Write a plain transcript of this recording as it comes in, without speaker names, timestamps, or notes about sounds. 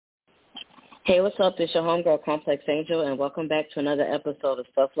Hey, what's up? This is your homegirl, Complex Angel, and welcome back to another episode of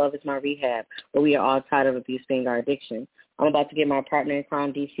Self-Love is My Rehab, where we are all tired of abuse being our addiction. I'm about to get my partner in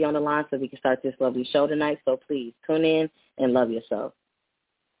crime, DC, on the line so we can start this lovely show tonight, so please tune in and love yourself.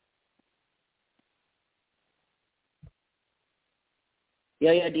 Yo,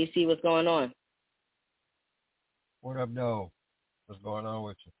 DC, what's going on? What up, though? What's going on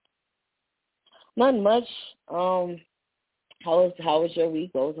with you? Nothing much. How was your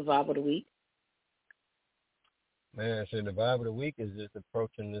week? What was the vibe of the week? Man, so the vibe of the week is just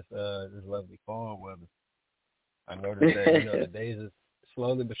approaching this lovely fall weather. I noticed that, the days is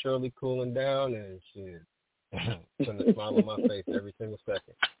slowly but surely cooling down and shit. Putting a smile on my face every single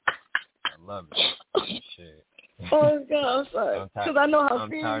second. I love it. Shit. Oh, God, I'm sorry. Because I know how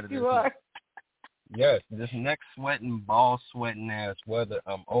serious you are. Yes, this next sweating, ball sweating ass weather,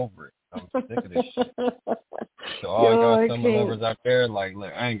 I'm over it. I'm sick of this shit. So all y'all summer lovers out there, like,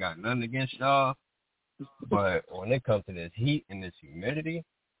 look, I ain't got nothing against y'all. But when it comes to this heat and this humidity,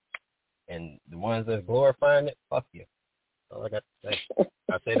 and the ones that's glorifying it, fuck you. That's all I got to say.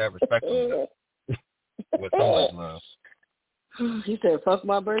 I say that respectfully, with so much love. He said, "Fuck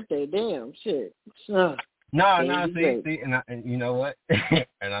my birthday." Damn, shit. No, see, and you know what?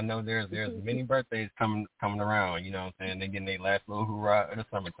 And I know there's many birthdays coming around. You know what I'm saying? They getting their last little hoorah in the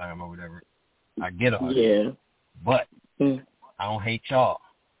summertime or whatever. I get all that. But I don't hate y'all.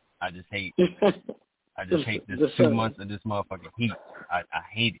 I just hate this 2 months of this motherfucking heat. I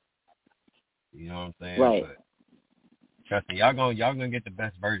hate it. You know what I'm saying? Right. But trust me, y'all gonna get the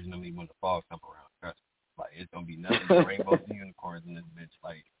best version of me when the fall comes around. Trust me. Like, it's gonna be nothing but rainbows and unicorns in this bitch.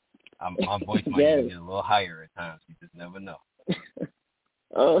 Like, my voice might even get a little higher at times. You just never know.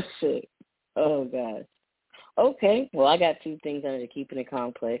 Oh shit. Oh God. Okay. Well, I got two things under the keeping it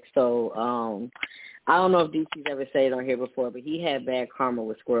complex. So, I don't know if DC's ever said it on here before, but he had bad karma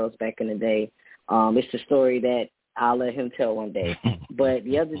with squirrels back in the day. It's a story that I'll let him tell one day. But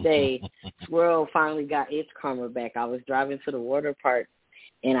the other day, squirrel finally got its karma back. I was driving to the water park,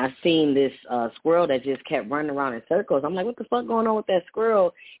 and I seen this squirrel that just kept running around in circles. I'm like, what the fuck going on with that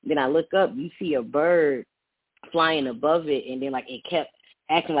squirrel? And then I look up, you see a bird flying above it, and then, like, it kept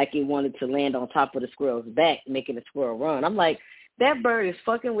acting like it wanted to land on top of the squirrel's back, making the squirrel run. I'm like, that bird is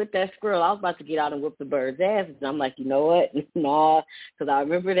fucking with that squirrel. I was about to get out and whoop the bird's ass. And I'm like, you know what? Nah, because I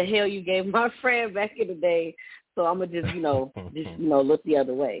remember the hell you gave my friend back in the day. So I'm going to just look the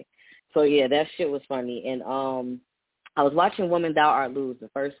other way. So, yeah, that shit was funny. And I was watching Woman Thou Art Lose, the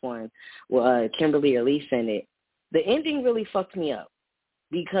first one, with Kimberly Elise in it. The ending really fucked me up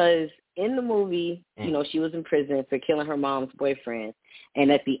because in the movie, she was in prison for killing her mom's boyfriend.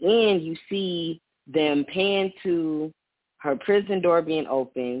 And at the end, you see them pan to her prison door being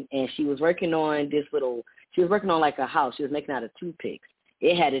open, and she was working on like a house. She was making out of toothpicks.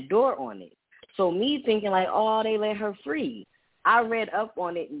 It had a door on it. So me thinking like, oh, they let her free. I read up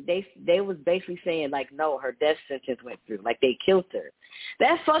on it, and they was basically saying like, no, her death sentence went through. Like, they killed her.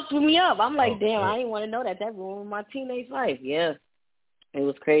 That fucked me up. I'm like, damn, I didn't want to know that. That ruined my teenage life. Yeah, it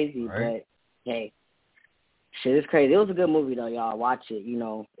was crazy, right. But hey, shit is crazy. It was a good movie though, y'all. Watch it.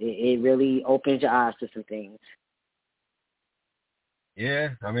 It really opens your eyes to some things. Yeah,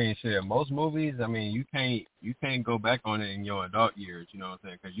 I mean, shit, most movies, I mean, you can't go back on it in your adult years, you know what I'm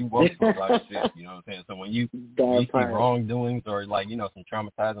saying? Because you walk through a lot of shit, you know what I'm saying? So when you see wrongdoings or, like, some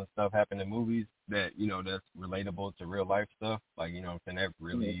traumatizing stuff happen in movies that, that's relatable to real life stuff, like, you know what I'm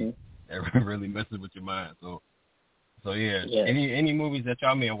saying, that really messes with your mind. So yeah, any movies that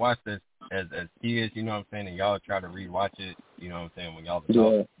y'all may have watched as kids, you know what I'm saying, and y'all try to rewatch it, you know what I'm saying, when y'all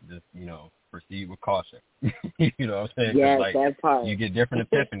adults, just, proceed with caution. You know what I'm saying? Yeah, like, that part. You get different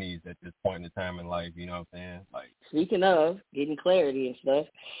epiphanies at this point in time in life, you know what I'm saying? Like, speaking of getting clarity and stuff,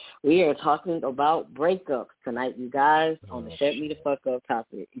 we are talking about breakups tonight, you guys, on the Shut Me the Fuck Up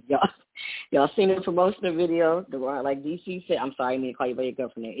topic. Y'all seen the promotional video, like DC said, I'm sorry, I mean to call you by your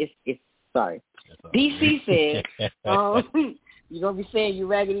girlfriend name. It's sorry. DC said, you're going to be saying you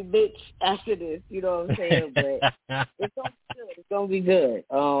raggedy bitch after this, you know what I'm saying? But it's going to be good. It's going to be good.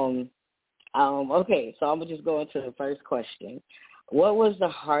 Okay, so I'm going to just go into the first question. What was the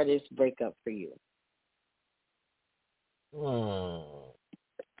hardest breakup for you?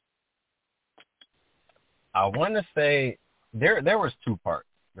 I want to say there was two parts.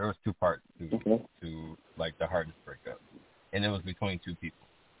 There was two parts to like the hardest breakup, and it was between two people.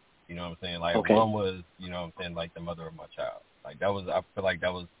 You know what I'm saying? Like, one was, you know what I'm saying, like the mother of my child. Like, I feel like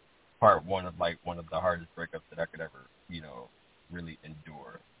that was part one of the hardest breakups that I could ever, really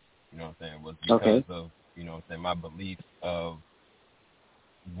endure. You know what I'm saying? Was because of, you know what I'm saying, my beliefs of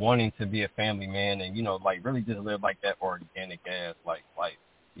wanting to be a family man and, like, really just live like that organic ass, like, life.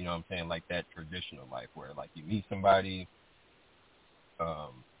 you know what I'm saying, like that traditional life where like you meet somebody,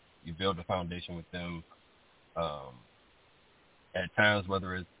 you build a foundation with them. At times,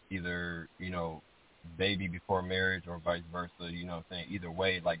 whether it's either, you know, baby before marriage or vice versa, you know what I'm saying? Either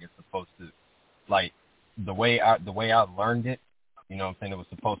way, like it's supposed to, like the way I learned it, you know what I'm saying, it was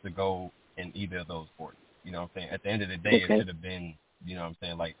supposed to go in either of those orders. You know what I'm saying? At the end of the day, it should have been, you know what I'm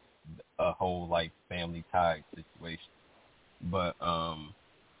saying, like a whole like family tie situation. But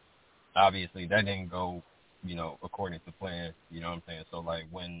obviously that didn't go, you know, according to plan, you know what I'm saying? So like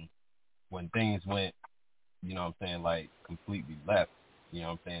when things went, you know what I'm saying, like completely left, you know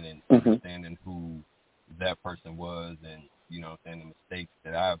what I'm saying, and understanding who that person was and, you know what I'm saying, the mistakes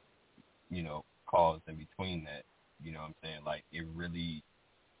that I've, you know, caused in between that, you know what I'm saying, like it really,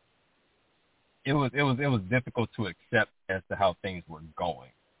 it was difficult to accept as to how things were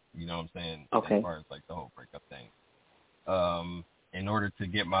going, you know what I'm saying, as far as like the whole breakup thing. In order to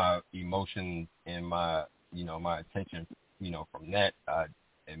get my emotions and my, you know, my attention, you know, from that, I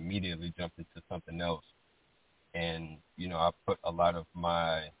immediately jumped into something else. And, you know, I put a lot of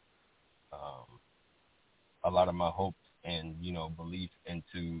my hopes and, you know, beliefs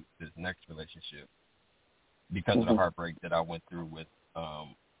into this next relationship because of the heartbreak that I went through with,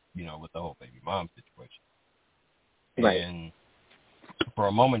 you know, with the whole baby mom situation. Right. And for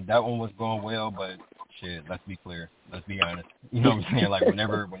a moment, that one was going well, but shit, let's be clear. Let's be honest. You know what I'm saying? Like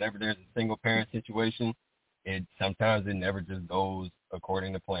whenever there's a single parent situation, sometimes it never just goes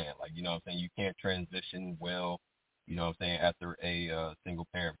according to plan. Like, you know what I'm saying? You can't transition well, you know what I'm saying, after a single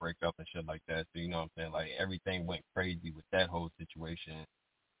parent breakup and shit like that. So, you know what I'm saying? Like everything went crazy with that whole situation.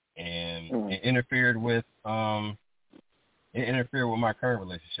 And it interfered with my current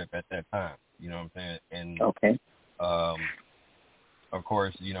relationship at that time. You know what I'm saying? And of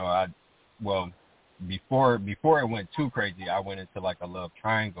course, you know, before it went too crazy, I went into like a love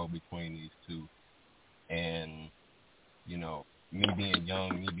triangle between these two. And, you know, me being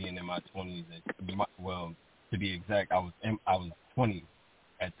young, me being in my 20s, to be exact, I was 20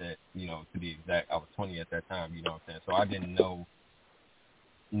 at that, you know, to be exact, I was 20 at that time, you know what I'm saying? So I didn't know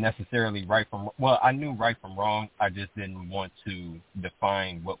necessarily I knew right from wrong. I just didn't want to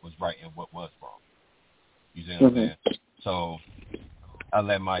define what was right and what was wrong. You see what I'm saying? So I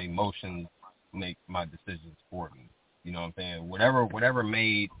let my emotions make my decisions for me. You know what I'm saying? Whatever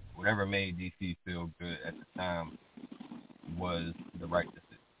made DC feel good at the time was the right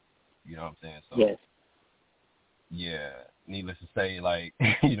decision. You know what I'm saying? So yeah, needless to say, like,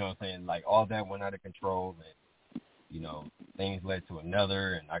 you know what I'm saying, like all that went out of control and, you know, things led to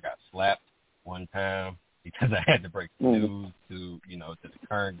another, and I got slapped one time because I had to break the news to the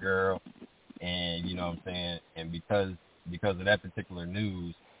current girl. And, you know what I'm saying, and because of that particular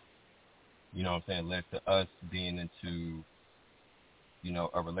news, you know what I'm saying, led to us being into, you know,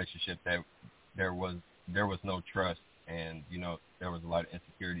 a relationship that there was no trust, and, you know, there was a lot of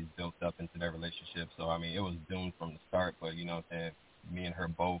insecurities built up into that relationship. So, I mean, it was doomed from the start, but, you know what I'm saying, me and her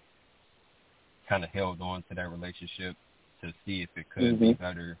both kind of held on to that relationship to see if it could be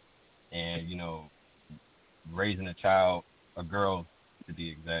better. And, you know, raising a child, a girl to be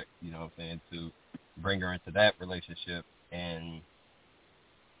exact, you know what I'm saying, to bring her into that relationship and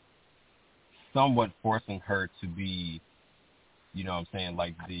somewhat forcing her to be, you know what I'm saying,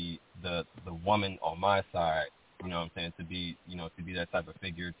 like the woman on my side, you know what I'm saying, to be that type of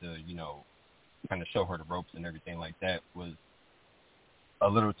figure to, you know, kind of show her the ropes and everything like that was a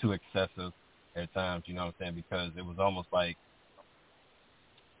little too excessive at times, you know what I'm saying, because it was almost like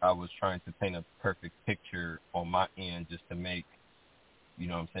I was trying to paint a perfect picture on my end just to make, you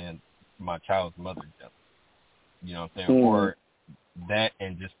know what I'm saying, my child's mother jealous, you know what I'm saying, or that,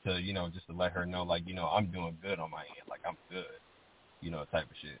 and just to let her know, like, you know, I'm doing good on my end, like I'm good, you know, type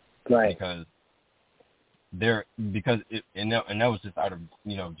of shit. Right. That was just out of,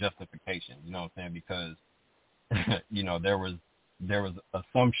 you know, justification, you know what I'm saying, because, you know, there was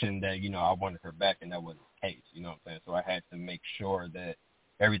assumption that, you know, I wanted her back, and that wasn't the case, you know what I'm saying, so I had to make sure that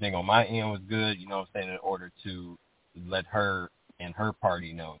everything on my end was good, you know what I'm saying, in order to let her and her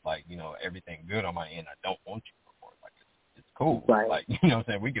party know, like, you know, everything good on my end, I don't want you no more, like, it's cool, right. Like, you know what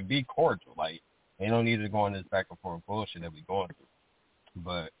I'm saying, we could be cordial, like, they don't need to go on this back and forth bullshit that we going through.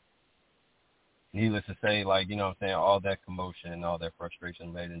 But needless to say, like, you know what I'm saying, all that commotion and all that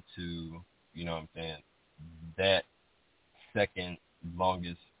frustration led into, you know what I'm saying, that second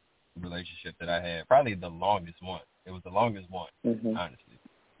longest relationship that I had, probably the longest one. It was the longest one, honestly.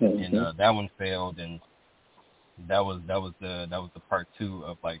 And that one failed, and that was the part two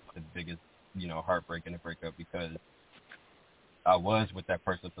of, like, the biggest, you know, heartbreak and the breakup, because I was with that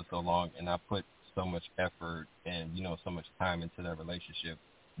person for so long, and I put so much effort and, you know, so much time into that relationship,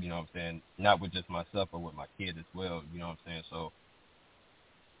 you know what I'm saying, not with just myself but with my kid as well, you know what I'm saying? So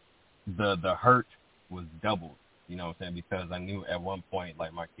the hurt was doubled, you know what I'm saying, because I knew at one point,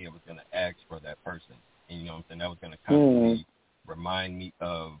 like, my kid was going to ask for that person. And, you know what I'm saying, that was going to constantly remind me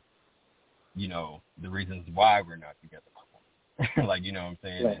of, you know, the reasons why we're not together. Like, you know what I'm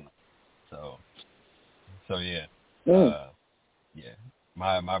saying? Right. And so yeah. Yeah.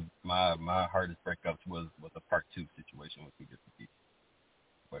 My hardest breakups was a part 2 situation with 2 different people.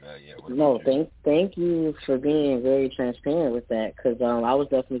 But yeah. No, thank you for being very transparent with that, because I was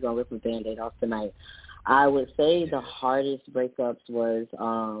definitely gonna rip a Band-Aid off tonight. I would say the hardest breakups was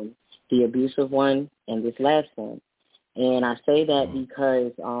the abusive one and this last one, and I say that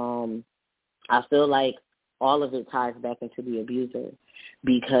because I feel like all of it ties back into the abuser,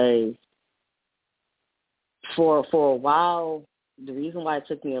 because for a while, the reason why it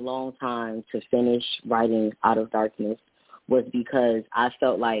took me a long time to finish writing Out of Darkness was because I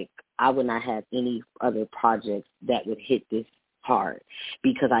felt like I would not have any other projects that would hit this hard,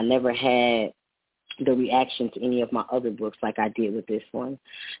 because I never had the reaction to any of my other books like I did with this one.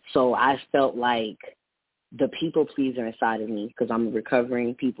 So I felt like the people pleaser inside of me, because I'm a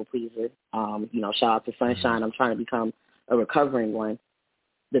recovering people pleaser. Shout out to Sunshine. I'm trying to become a recovering one.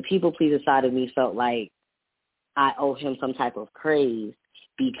 The people pleaser side of me felt like I owe him some type of praise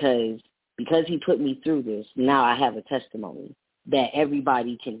because he put me through this. Now I have a testimony that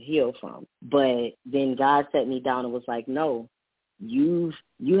everybody can heal from. But then God set me down and was like, no, you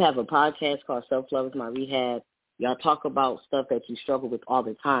have a podcast called Self-Love is My Rehab. Y'all talk about stuff that you struggle with all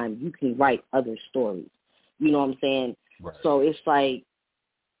the time. You can write other stories. You know what I'm saying? Right. So it's like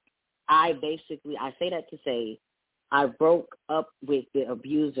I say that to say I broke up with the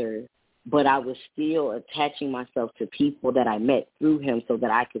abuser, but I was still attaching myself to people that I met through him so that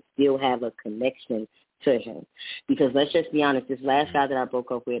I could still have a connection to him. Because let's just be honest, this last guy that I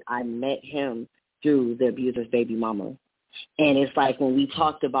broke up with, I met him through the abuser's baby mama. And it's like when we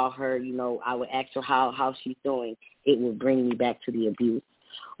talked about her, I would ask her how she's doing. It would bring me back to the abuse.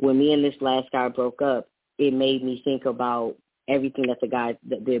 When me and this last guy broke up, it made me think about everything that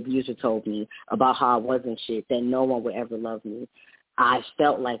the abuser told me about how I wasn't shit, that no one would ever love me. I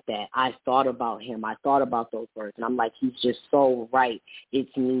felt like that. I thought about him. I thought about those words. And I'm like, he's just so right.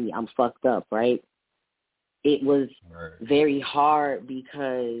 It's me. I'm fucked up, right? It was very hard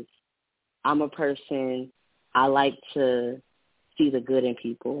because I'm a person, I like to see the good in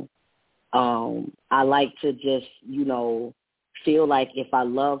people. I like to just, feel like if I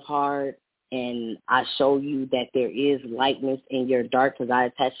love hard and I show you that there is lightness in your dark, because I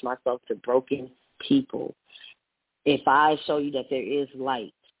attach myself to broken people. If I show you that there is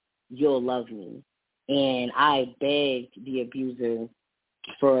light, you'll love me. And I begged the abuser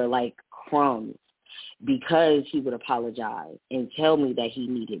for, like, crumbs because he would apologize and tell me that he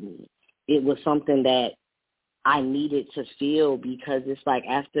needed me. It was something that I needed to feel, because it's like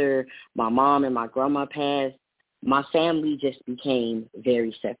after my mom and my grandma passed, my family just became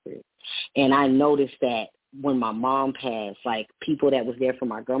very separate. And I noticed that when my mom passed, like, people that was there for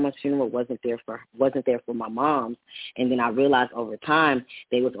my grandma's funeral wasn't there for my mom's. And then I realized over time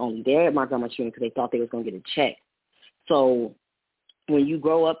they was only there at my grandma's funeral because they thought they was going to get a check. So when you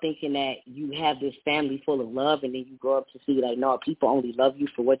grow up thinking that you have this family full of love, and then you grow up to see, like, no, people only love you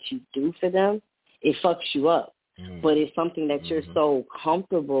for what you do for them, it fucks you up. But it's something that you're so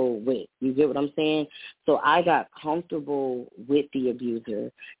comfortable with. You get what I'm saying? So I got comfortable with the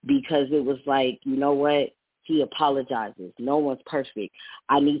abuser because it was like, you know what? He apologizes. No one's perfect.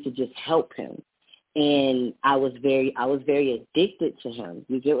 I need to just help him. And I was very addicted to him.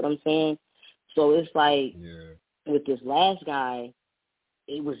 You get what I'm saying? So it's like with this last guy,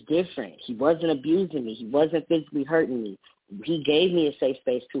 it was different. He wasn't abusing me. He wasn't physically hurting me. He gave me a safe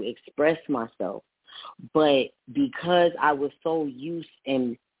space to express myself. But because I was so used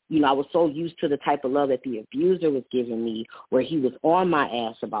to the type of love that the abuser was giving me, where he was on my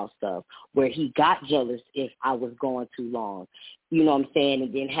ass about stuff, where he got jealous if I was going too long, you know what I'm saying?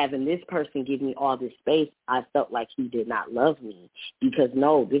 And then having this person give me all this space, I felt like he did not love me, because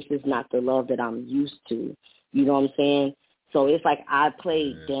no, this is not the love that I'm used to. You know what I'm saying? So it's like I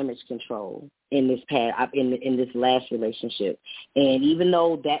played damage control in this in this last relationship. And even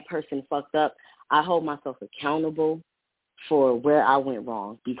though that person fucked up, I hold myself accountable for where I went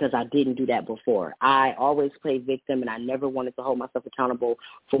wrong, because I didn't do that before. I always played victim, and I never wanted to hold myself accountable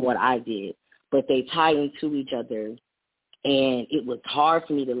for what I did. But they tie into each other, and it was hard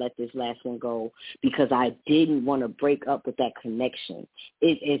for me to let this last one go because I didn't want to break up with that connection.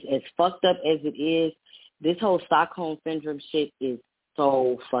 As fucked up as it is, this whole Stockholm Syndrome shit is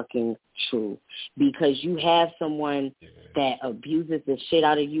so fucking true, because you have someone that abuses the shit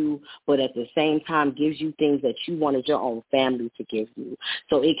out of you, but at the same time gives you things that you wanted your own family to give you.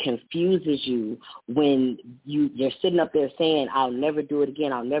 So it confuses you when you're sitting up there saying, I'll never do it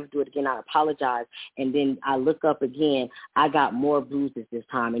again, I'll never do it again, I apologize, and then I look up again, I got more bruises this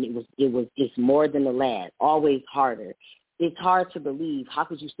time, and it's more than the last, always harder. It's hard to believe. How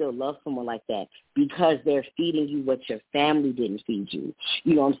could you still love someone like that? Because they're feeding you what your family didn't feed you.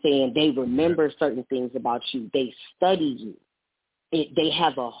 You know what I'm saying? They remember certain things about you. They study you. They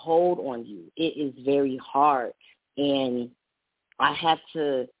have a hold on you. It is very hard. And I have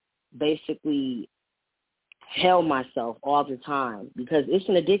to basically tell myself all the time, because it's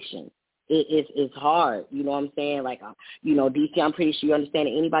an addiction. It's hard, you know what I'm saying? Like, DC, I'm pretty sure you understand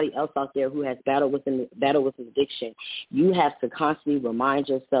that anybody else out there who has battled with an addiction, you have to constantly remind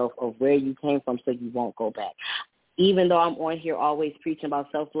yourself of where you came from so you won't go back. Even though I'm on here always preaching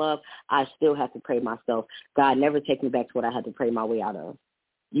about self-love, I still have to pray myself. God, never take me back to what I had to pray my way out of.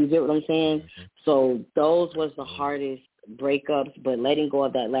 You get what I'm saying? Mm-hmm. So those was the hardest breakups, but letting go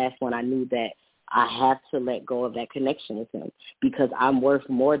of that last one, I knew that I have to let go of that connection with him, because I'm worth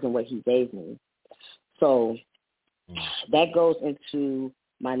more than what he gave me. So that goes into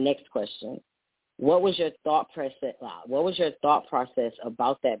my next question. What was your thought process? What was your thought process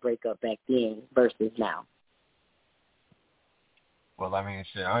about that breakup back then versus now? Well, I mean,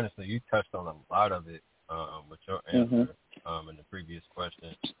 shit, honestly, you touched on a lot of it with your answer in the previous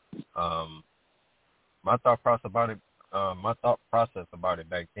question. My thought process about it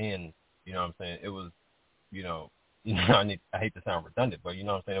back then, you know what I'm saying, it was, I hate to sound redundant, but you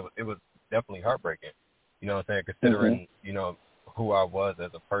know what I'm saying, it was definitely heartbreaking. You know what I'm saying, considering, who I was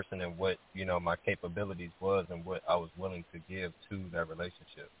as a person and what, my capabilities was and what I was willing to give to that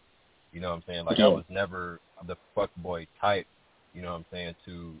relationship. You know what I'm saying? Like, I was never the fuckboy type, you know what I'm saying,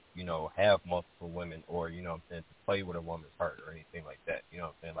 to, have multiple women or, you know what I'm saying, to play with a woman's heart or anything like that. You know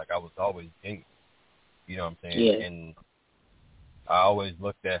what I'm saying? Like, I was always genuine. You know what I'm saying? Yeah. And I always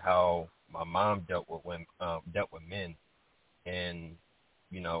looked at how my mom dealt with men, and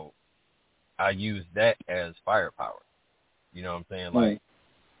I used that as firepower. You know what I'm saying? Like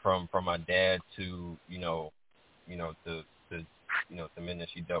from my dad to the men that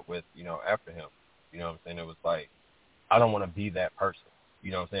she dealt with, after him. You know what I'm saying? It was like, I don't want to be that person.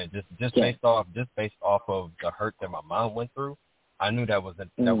 You know what I'm saying? Just based off of the hurt that my mom went through, I knew that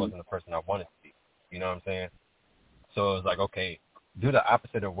wasn't the person I wanted to be. You know what I'm saying? So it was like, okay, do the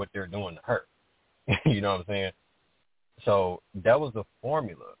opposite of what they're doing to her. You know what I'm saying? So that was the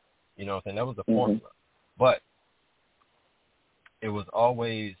formula. You know what I'm saying? That was the formula. But it was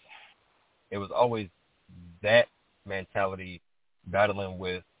always that mentality battling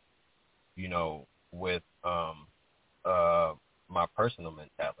with my personal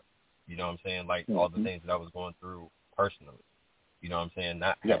mentality. You know what I'm saying? Like all the things that I was going through personally. You know what I'm saying?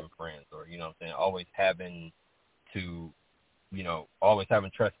 Not having friends, or, you know what I'm saying, always having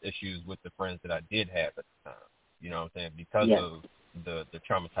trust issues with the friends that I did have at the time. You know what I'm saying? Because of the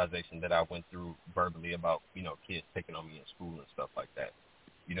traumatization that I went through verbally about, kids picking on me in school and stuff like that.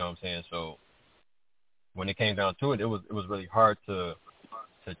 You know what I'm saying? So when it came down to it, it was really hard to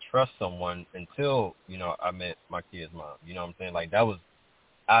trust someone until, I met my kid's mom. You know what I'm saying? Like, that was,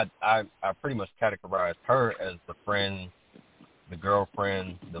 I pretty much categorized her as the friend, the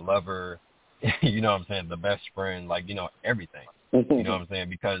girlfriend, the lover, you know what I'm saying, the best friend, like, everything. You know what I'm saying?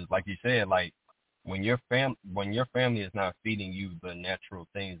 Because like you said, like, when your family is not feeding you the natural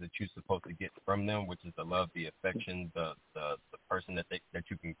things that you're supposed to get from them, which is the love, the affection, the person that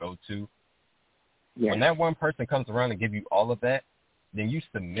you can go to. When that one person comes around and give you all of that, then you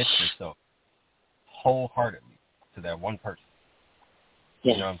submit yourself wholeheartedly to that one person.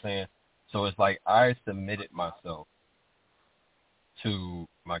 You know what I'm saying? So it's like I submitted myself to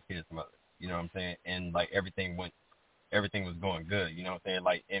my kid's mother. You know what I'm saying? And like everything was going good. You know what I'm saying?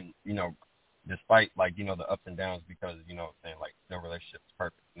 Like, and despite like the ups and downs, because what I'm saying, like, no relationship is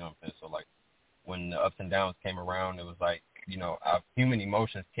perfect. You know what I'm saying? So like when the ups and downs came around, it was like our human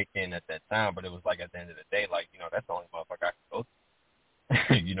emotions kicked in at that time, but it was like at the end of the day, like that's the only motherfucker I can go to.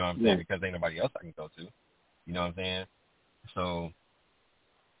 You know what I'm saying? Because ain't nobody else I can go to. You know what I'm saying? So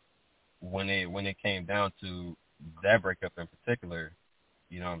when it came down to that breakup in particular,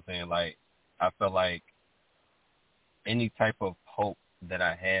 you know what I'm saying, like, I felt like any type of hope that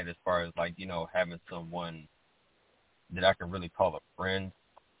I had as far as like, having someone that I could really call a friend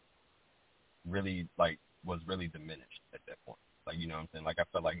really like was really diminished at that point. Like, you know what I'm saying? Like, I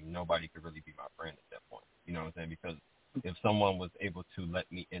felt like nobody could really be my friend at that point. You know what I'm saying? Because if someone was able to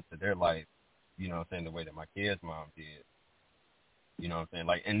let me into their life, you know what I'm saying, the way that my kid's mom did, You know what I'm saying?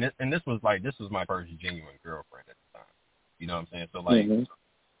 Like, and this was my first genuine girlfriend at the time. You know what I'm saying? So like,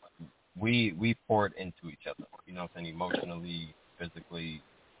 we poured into each other. You know what I'm saying? Emotionally, physically,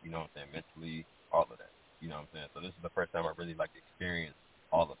 you know what I'm saying? Mentally, all of that. You know what I'm saying? So this is the first time I really like experienced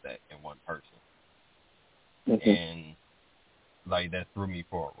all of that in one person. And like that threw me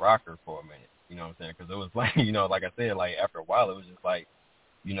for a rocker for a minute. You know what I'm saying? Because it was like, you know, like I said, like after a while, it was just like,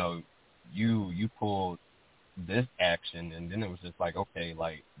 you know, you pulled this action, and then it was just like, okay,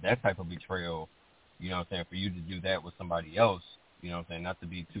 like that type of betrayal, you know what I'm saying, for you to do that with somebody else, you know what I'm saying, not to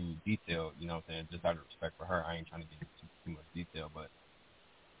be too detailed, you know what I'm saying, just out of respect for her, I ain't trying to get into too much detail, but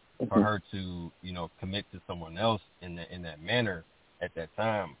for her to, you know, commit to someone else in that manner at that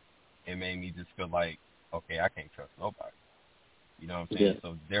time, it made me just feel like, okay, I can't trust nobody. You know what I'm saying? Yeah.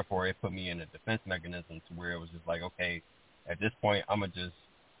 So therefore it put me in a defense mechanism to where it was just like, okay, at this point I'm gonna just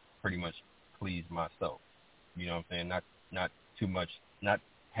pretty much please myself. You know what I'm saying? Not too much, not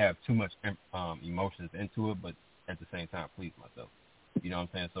have too much emotions into it, but at the same time please myself. You know what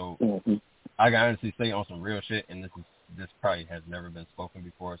I'm saying? So I can honestly say on some real shit, and this probably has never been spoken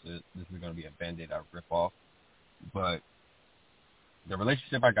before, so this is gonna be a Band-Aid I rip off. But the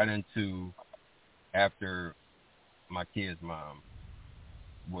relationship I got into after my kid's mom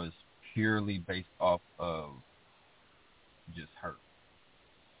was purely based off of just her.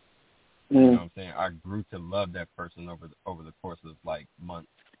 You know what I'm saying? I grew to love that person over the course of like months,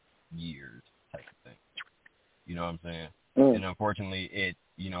 years type of thing. You know what I'm saying? And unfortunately, it,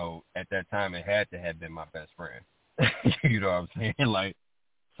 you know, at that time it had to have been my best friend. You know what I'm saying? Like,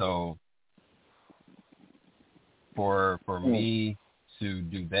 so for me to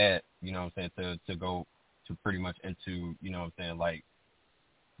do that, you know what I'm saying, to go to pretty much into, you know what I'm saying, like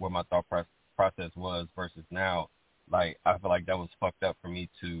what my thought process was versus now, like I feel like that was fucked up for me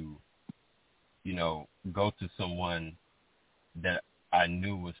to, you know, go to someone that I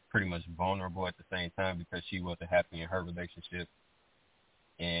knew was pretty much vulnerable at the same time because she wasn't happy in her relationship.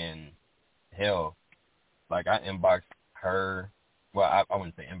 And hell, like I inboxed her, well, I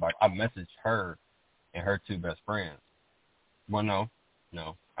wouldn't say inbox, I messaged her and her two best friends. Well, no,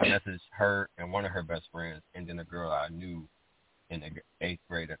 I messaged her and one of her best friends, and then a girl I knew in the 8th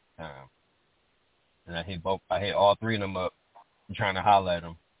grade at the time. And I hit all three of them up trying to holler at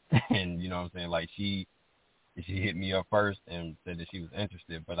them. And, you know what I'm saying, like she hit me up first and said that she was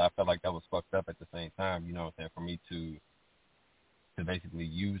interested, but I felt like that was fucked up at the same time, you know what I'm saying, for me to basically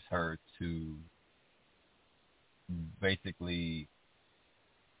use her to basically,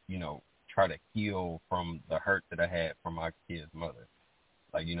 you know, try to heal from the hurt that I had from my kid's mother.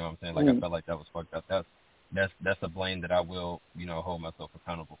 Like, you know what I'm saying? Like, I felt like that was fucked up. That's a blame that I will, you know, hold myself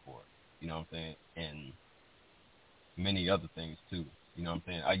accountable for. You know what I'm saying? And many other things too. You know what I'm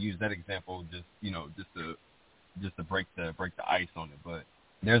saying? I use that example just, you know, just to break the ice on it. But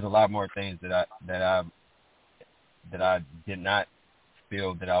there's a lot more things that I did not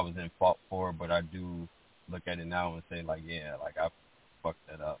feel that I was in fault for, but I do look at it now and say, like, yeah, like I fucked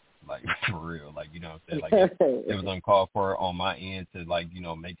that up. Like, for real. Like, you know what I'm saying? Like, it was uncalled for on my end to, like, you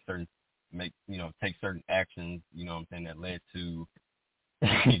know, take certain actions, you know what I'm saying, that led to,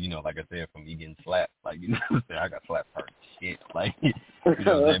 you know, like I said, from me getting slapped. Like, you know what I'm saying? I got slapped hard as shit. Like, you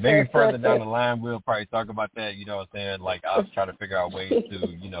know what I'm saying? Maybe further down the line, we'll probably talk about that, you know what I'm saying? Like, I'll try to figure out ways to,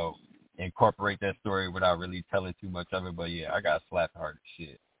 you know, incorporate that story without really telling too much of it. But, yeah, I got slapped hard as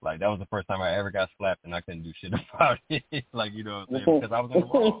shit. Like, that was the first time I ever got slapped, and I couldn't do shit about it. Like, you know what I'm saying? Because I was in the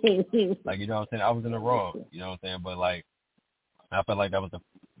wrong. Like, you know what I'm saying? I was in the wrong. You know what I'm saying? But, like, I feel like that was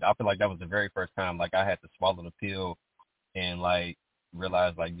the very first time, like, I had to swallow the pill and, like,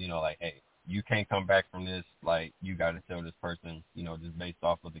 realize, like, you know, like, hey, you can't come back from this. Like, you got to tell this person, you know, just based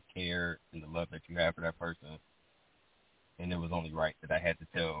off of the care and the love that you have for that person. And it was only right that I had to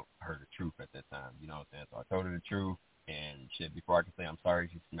tell her the truth at that time. You know what I'm saying? So I told her the truth. And shit, before I could say I'm sorry,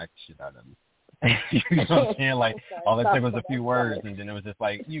 she smacked the shit out of me. You know what I'm saying? Like, all it took was a few words, and then it was just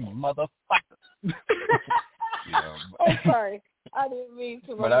like, you motherfucker. You know, I'm sorry. I didn't mean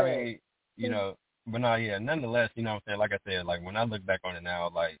to. But I mean, you know, but no, yeah, nonetheless, you know what I'm saying? Like I said, like, when I look back on it now,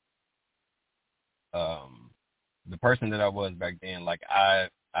 like, the person that I was back then, like, I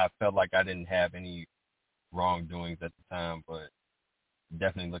felt like I didn't have any wrongdoings at the time, but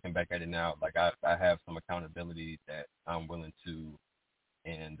definitely looking back at it now, like I have some accountability that I'm willing to,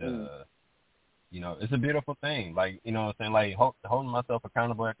 and you know, it's a beautiful thing. Like, you know what I'm saying, like holding myself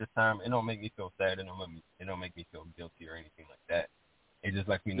accountable at this time, it don't make me feel sad, it don't make me feel guilty or anything like that. It just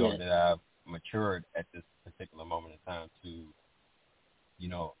lets me know that I've matured at this particular moment in time to, you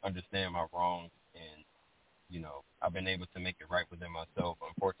know, understand my wrongs, and, you know, I've been able to make it right within myself.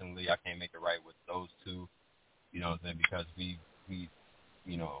 Unfortunately, I can't make it right with those two, you know what I'm saying, because we we,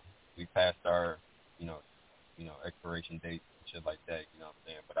 you know, we passed our, you know, expiration dates and shit like that. You know what I'm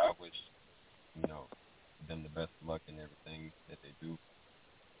saying? But I wish, you know, them the best of luck in everything that they do.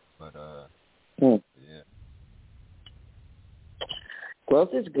 But yeah. Growth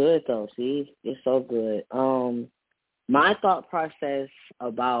is good though. See, it's so good. My thought process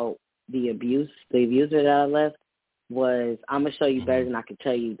about the abuser that I left was, I'm gonna show you better than I could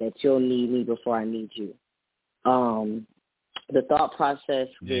tell you that you'll need me before I need you. The thought process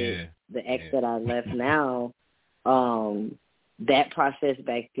with the ex that I left now, that process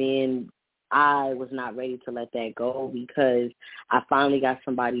back then, I was not ready to let that go because I finally got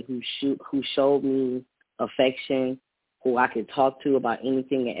somebody who showed me affection, who I could talk to about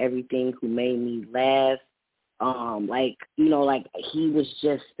anything and everything, who made me laugh. Like he was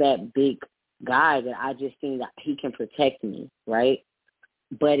just that big guy that I just think that he can protect me, right?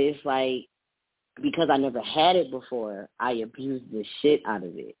 But it's like, because I never had it before, I abused the shit out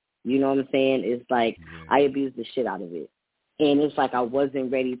of it. You know what I'm saying? It's like I abused the shit out of it. And it's like I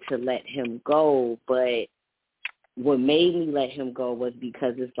wasn't ready to let him go, but what made me let him go was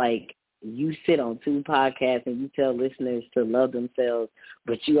because it's like you sit on 2 podcasts and you tell listeners to love themselves,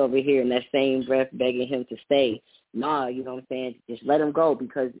 but you over here in that same breath begging him to stay. Nah, you know what I'm saying? Just let him go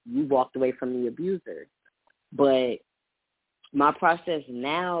because you walked away from the abuser. But my process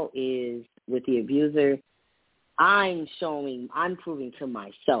now is with the abuser, I'm proving to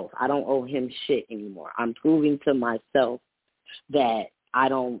myself. I don't owe him shit anymore. I'm proving to myself that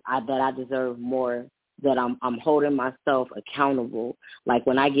I deserve more, that I'm holding myself accountable. Like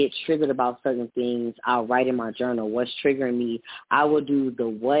when I get triggered about certain things, I'll write in my journal what's triggering me. I will do the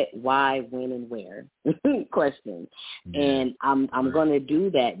what, why, when, and where question. And I'm going to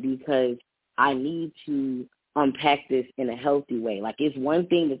do that because I need to unpack this in a healthy way. Like, it's one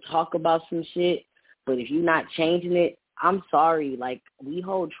thing to talk about some shit, but if you're not changing it, I'm sorry. Like, we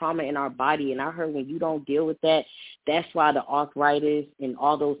hold trauma in our body, and I heard when you don't deal with that, that's why the arthritis and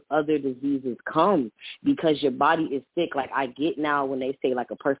all those other diseases come, because your body is sick. Like, I get now when they say,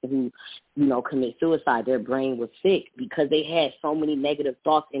 like, a person who, you know, commits suicide, their brain was sick because they had so many negative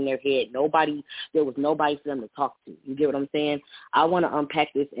thoughts in their head. There was nobody for them to talk to. You get what I'm saying? I want to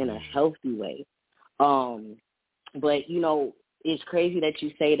unpack this in a healthy way. But, you know, it's crazy that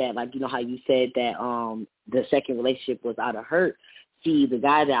you say that, like, you know, how you said that the second relationship was out of hurt. See, the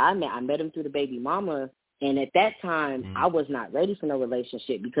guy that I met him through the baby mama, and at that time, I was not ready for no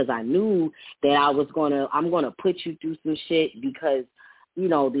relationship because I knew that I'm going to put you through some shit because, you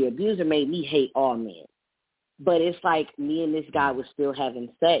know, the abuser made me hate all men. But it's like me and this guy was still having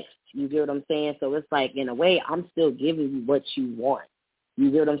sex. You get what I'm saying? So it's like, in a way, I'm still giving you what you want. You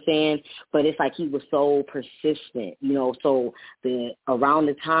get what I'm saying? But it's like he was so persistent, you know. So around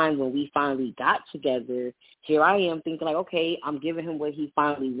the time when we finally got together, here I am thinking like, okay, I'm giving him what he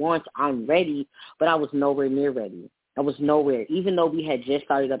finally wants. I'm ready, but I was nowhere near ready. I was nowhere. Even though we had just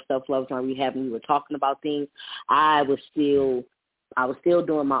started up self-love on Rehab and we were talking about things, I was still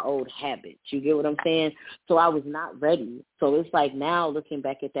doing my old habits. You get what I'm saying? So I was not ready. So it's like now looking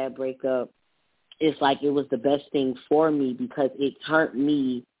back at that breakup, it's like it was the best thing for me because it helped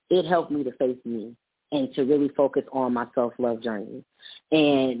me to face me and to really focus on my self-love journey.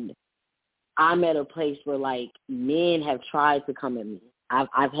 And I'm at a place where, like, men have tried to come at me.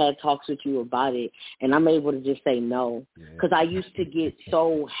 I've had talks with you about it, and I'm able to just say no. Because I used to get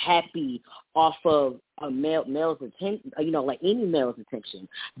so happy off of a male's attention, you know, like any male's attention.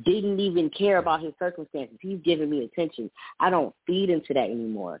 Didn't even care about his circumstances. He's giving me attention. I don't feed into that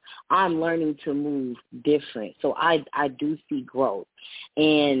anymore. I'm learning to move different. So I do see growth.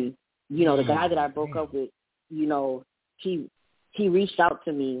 And, you know, the guy that I broke up with, you know, he reached out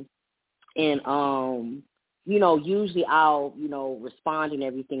to me, and you know, usually I'll, you know, respond and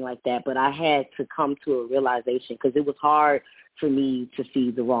everything like that, but I had to come to a realization because it was hard for me to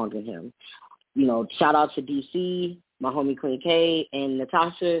see the wrong in him. You know, shout out to DC, my homie Queen K, and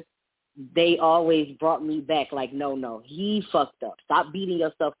Natasha. They always brought me back like, no, he fucked up. Stop beating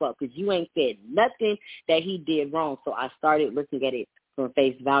yourself up because you ain't said nothing that he did wrong. So I started looking at it from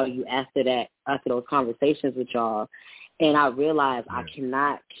face value after those conversations with y'all, and I realized I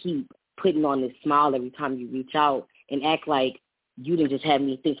cannot keep putting on this smile every time you reach out and act like you didn't just have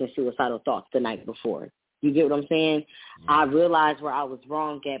me thinking suicidal thoughts the night before. You get what I'm saying? I realized where I was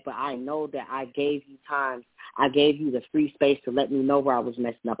wrong at, but I know that I gave you time. I gave you the free space to let me know where I was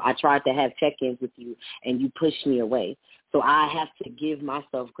messing up. I tried to have check-ins with you, and you pushed me away. So I have to give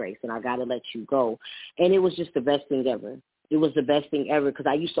myself grace, and I got to let you go. And it was just the best thing ever. It was the best thing ever because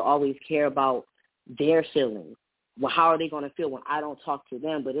I used to always care about their feelings. Well, how are they going to feel when I don't talk to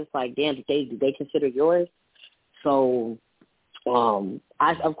them? But it's like, damn, do they consider yours? So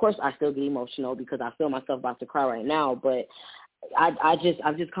Of course I still get emotional because I feel myself about to cry right now, but I've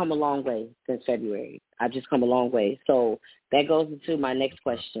just come a long way since February. I've just come a long way. So that goes into my next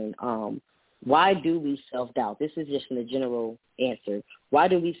question. Why do we self-doubt? This is just a general answer. Why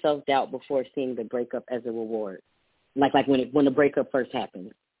do we self-doubt before seeing the breakup as a reward? Like when the breakup first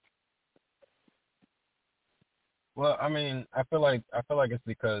happens? Well, I mean, I feel like it's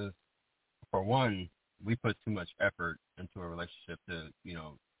because, for one, we put too much effort into a relationship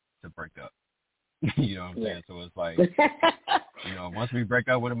to break up. You know what I'm saying? So it's like, once we break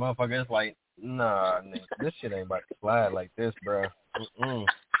up with a motherfucker, it's like, nah, nigga, this shit ain't about to slide like this, bro.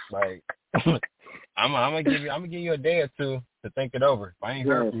 Like, I'm gonna give you a day or two to think it over. If I ain't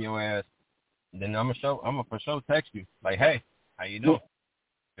heard from your ass, then I'm gonna for sure text you like, hey, how you doing?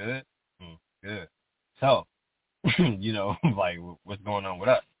 Good, good. So, like, what's going on with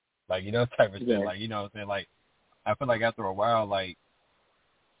us? Like, type of shit. Like, you know what I'm saying? Like, I feel like after a while, like,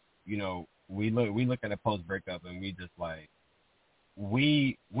 we look at a post breakup and we just like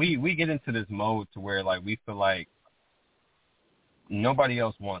we get into this mode to where like we feel like nobody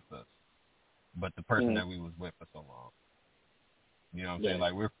else wants us but the person that we was with for so long. You know what I'm saying?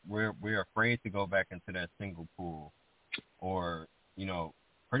 Like we're afraid to go back into that single pool, or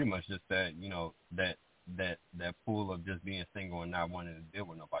pretty much just that that pool of just being single and not wanting to deal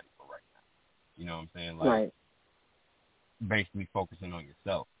with nobody for right now. You know what I'm saying? Like basically focusing on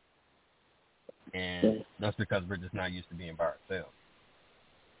yourself. And that's because we're just not used to being by ourselves.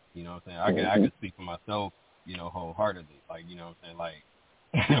 You know what I'm saying? I can speak for myself, wholeheartedly. Like, you know what I'm saying? Like,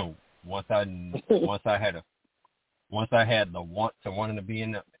 once I had the wanting to be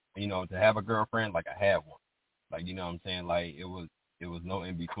in the, to have a girlfriend, like I had one. Like, you know what I'm saying? Like it was no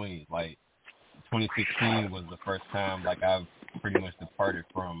in between. Like 2016 was the first time like I've pretty much departed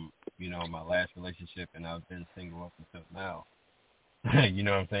from, my last relationship, and I've been single up until now. You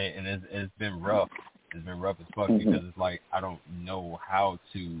know what I'm saying? And it's been rough. It's been rough as fuck because it's like I don't know how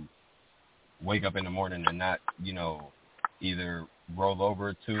to wake up in the morning and not, either roll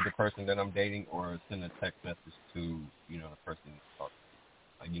over to the person that I'm dating or send a text message to, the person that's talking.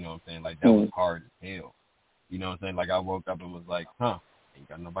 Like, you know what I'm saying? Like, that was hard as hell. You know what I'm saying? Like, I woke up and was like, ain't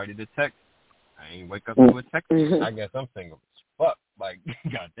got nobody to text. I ain't wake up to a text. I guess I'm single as fuck. Like,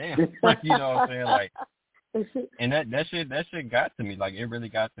 goddamn. Like, you know what I'm saying? Like, and that shit got to me. Like, it really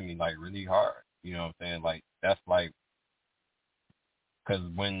got to me, like, really hard. You know what I'm saying? Like, that's like, because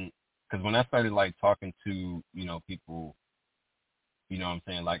when I started, like, talking to, people, you know what I'm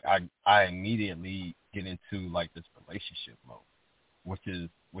saying? Like, I immediately get into, like, this relationship mode, which is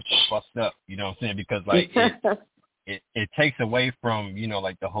fucked up. You know what I'm saying? Because, like, it takes away from,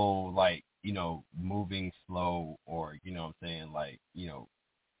 like, the whole, like, moving slow, or, you know what I'm saying? Like,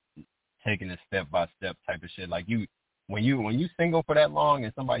 taking it step by step type of shit. Like when you single for that long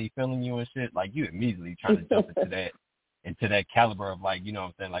and somebody feeling you and shit, like you immediately trying to jump into that caliber of, like, you know what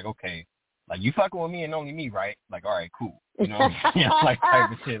I'm saying? Like, okay, like you fucking with me and only me, right? Like, all right, cool. You know what I'm saying? Like,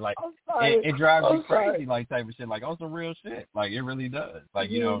 type of shit. Like it drives you crazy, like, type of shit. Like, on some real shit. Like, it really does.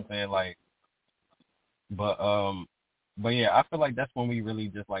 Like, you know what I'm saying? Like, but yeah, I feel like that's when we really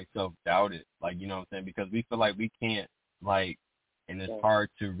just like self-doubted. Like, you know what I'm saying? Because we feel like we can't, like, and it's hard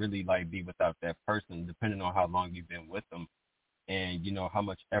to really, like, be without that person, depending on how long you've been with them, and how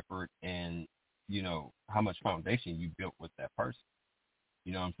much effort and how much foundation you built with that person.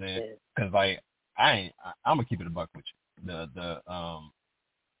 You know what I'm saying? Because like I'm gonna keep it a buck with you.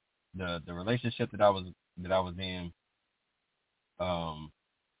 The relationship that I was in,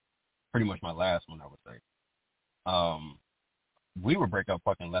 pretty much my last one, I would say. We would break up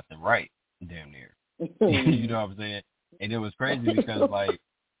fucking left and right, damn near. You know what I'm saying? And it was crazy because, like,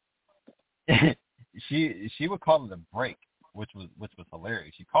 she would call it a break, which was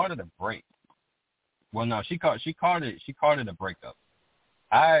hilarious. She called it a break. Well, no, she called it a breakup.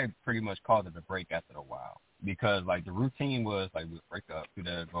 I pretty much called it a break after a while because, like, the routine was like we'd break up, 2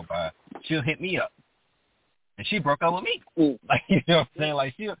 days go by, she'll hit me up, and she broke up with me. Like, you know what I'm saying?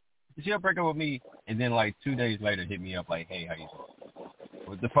 Like, she'll break up with me, and then like 2 days later hit me up like, hey, how you doing?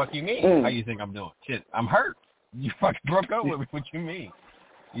 What the fuck you mean? How you think I'm doing? Shit, I'm hurt. You fucking broke up with me. What you mean?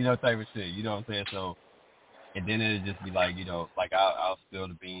 Type of shit. You know what I'm saying? So, and then it'd just be like, like I'll spill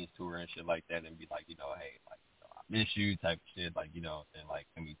the beans to her and shit like that, and be like, hey, like, I miss you, type of shit. Like, you know what I'm saying? Like,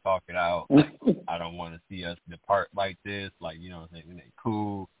 can we talk it out? Like, I don't want to see us depart like this. Like, you know what I'm saying? It ain't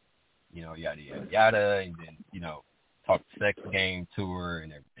cool. Yada yada yada, and then talk sex game to her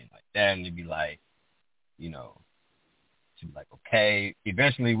and everything like that, and it'd be like, she'd be like, okay,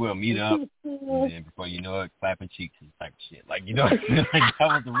 eventually we'll meet up, and then before you know it, clapping cheeks and type of shit. Like, like, that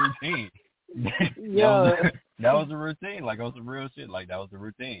was the routine. that was a routine. Like, it was a real shit. Like, that was a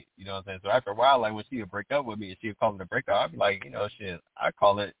routine. You know what I'm saying? So after a while, like, when she would break up with me and she would call it a breakup, I'd be like, shit, I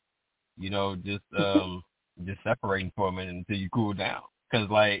call it, just separating for a minute until you cool down. Because,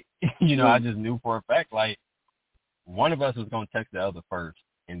 like, I just knew for a fact, like, one of us was going to text the other first.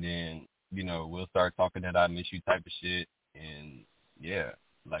 And then, we'll start talking that I miss you type of shit. And, yeah,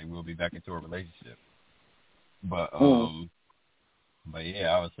 like, we'll be back into a relationship. But yeah,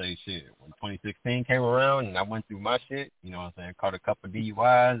 I would say shit. When 2016 came around and I went through my shit, caught a couple of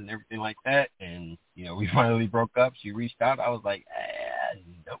DUIs and everything like that, and we finally broke up. She reached out. I was like,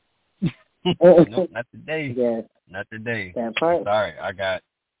 nope, nope, not today. Yeah. Not today. That part. Sorry, I got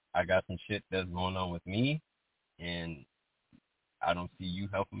some shit that's going on with me, and I don't see you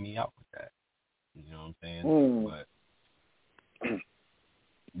helping me out with that. You know what I'm saying? But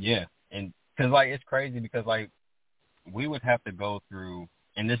yeah, and because like it's crazy because like. We would have to go through,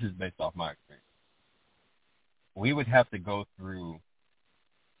 and this is based off my experience, we would have to go through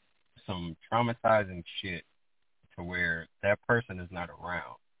some traumatizing shit to where that person is not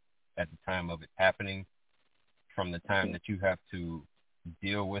around at the time of it happening, from the time that you have to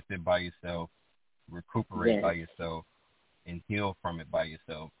deal with it by yourself, recuperate by yourself, and heal from it by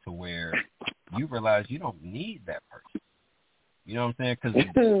yourself, to where you realize you don't need that person. You know what I'm saying?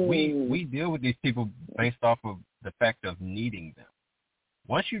 Because we deal with these people based off of the fact of needing them.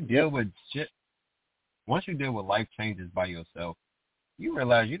 Once you deal with shit, once you deal with life changes by yourself, you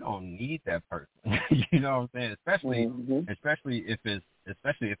realize you don't need that person. You know what I'm saying? Especially if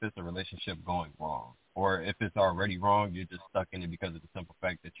it's a relationship going wrong, or if it's already wrong, you're just stuck in it because of the simple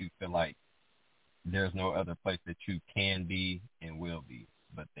fact that you feel like there's no other place that you can be and will be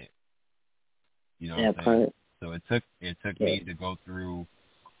but there. You know what I'm saying? So it took me to go through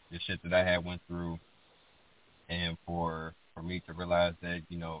the shit that I had went through, and for me to realize that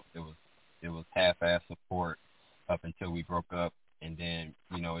it was half-ass support up until we broke up, and then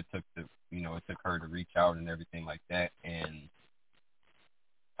it took her to reach out and everything like that, and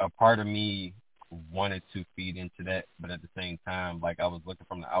a part of me wanted to feed into that, but at the same time, like, I was looking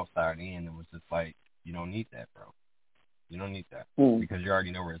from the outside in and was just like, you don't need that, bro. You don't need that because you already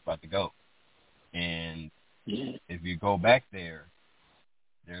know where it's about to go, and if you go back there,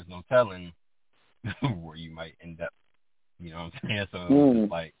 there's no telling where you might end up. You know what I'm saying? So it was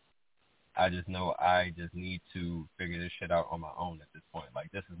just like, I just know I just need to figure this shit out on my own at this point.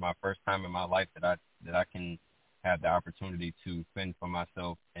 Like, this is my first time in my life that I can have the opportunity to fend for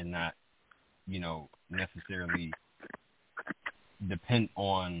myself and not, necessarily depend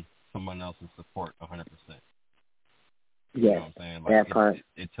on someone else's support 100%. You know what I'm saying? Like,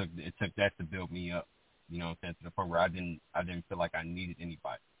 it took that to build me up. You know what I'm saying? To the point where I didn't feel like I needed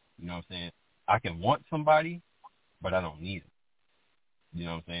anybody. You know what I'm saying? I can want somebody, but I don't need them. You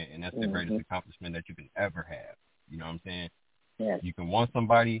know what I'm saying? And that's the greatest accomplishment that you can ever have. You know what I'm saying? Yeah. You can want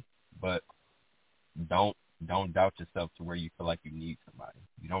somebody, but don't doubt yourself to where you feel like you need somebody.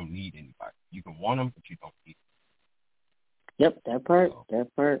 You don't need anybody. You can want them, but you don't need them. Yep, that part.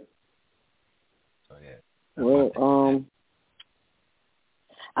 So yeah. Well,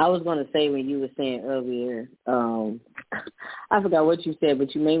 I was going to say when you were saying earlier, I forgot what you said,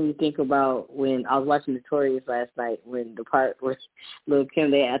 but you made me think about when I was watching Notorious last night, when the part where Lil'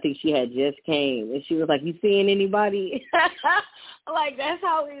 Kim, I think she had just came, and she was like, you seeing anybody? Like, that's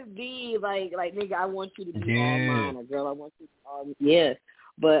how it be. Like, nigga, I want you to be all mine, or girl, I want you to be all mine. Yeah.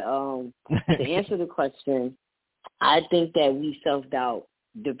 But to answer the question, I think that we self-doubt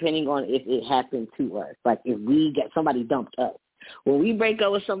depending on if it happened to us. Like, if we get somebody dumped us. When we break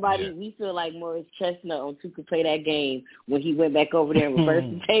up with somebody, we feel like Morris Chestnut on Two Could Play That Game when he went back over there and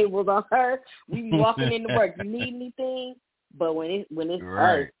reversed the tables on her. We be walking into work. You need anything? But when it's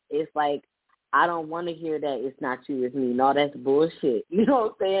us, it's like, I don't want to hear that it's not you, it's me. No, that's bullshit. You know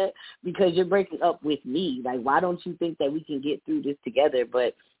what I'm saying? Because you're breaking up with me. Like, why don't you think that we can get through this together?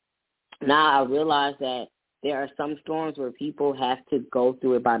 But now I realize that there are some storms where people have to go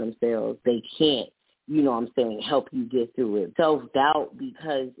through it by themselves. They can't, you know what I'm saying, help you get through it. Self-doubt,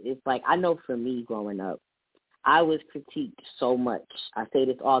 because it's like, I know for me growing up, I was critiqued so much. I say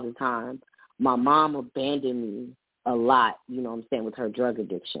this all the time. My mom abandoned me a lot, you know what I'm saying, with her drug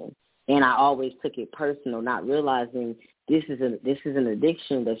addiction. And I always took it personal, not realizing this is an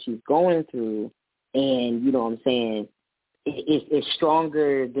addiction that she's going through, and, you know what I'm saying, it's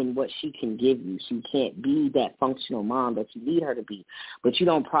stronger than what she can give you. She can't be that functional mom that you need her to be. But you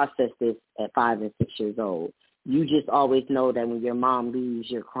don't process this at 5 and 6 years old. You just always know that when your mom leaves,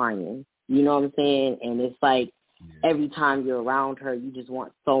 you're crying. You know what I'm saying? And it's like every time you're around her, you just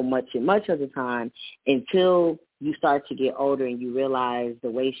want so much, and much of the time, until you start to get older and you realize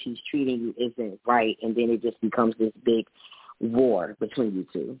the way she's treating you isn't right, and then it just becomes this big war between you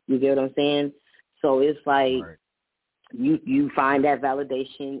two. You get what I'm saying? So it's like you find that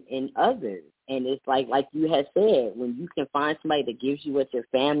validation in others. And it's like you had said, when you can find somebody that gives you what your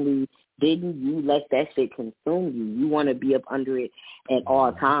family didn't, you let that shit consume you. You want to be up under it at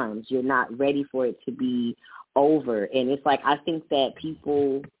all times. You're not ready for it to be over. And it's like, I think that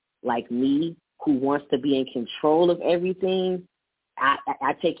people like me who wants to be in control of everything,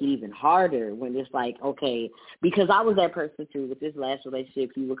 I take it even harder when it's like, okay, because I was that person too with this last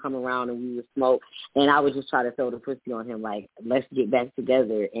relationship. He would come around and we would smoke, and I would just try to throw the pussy on him, like, let's get back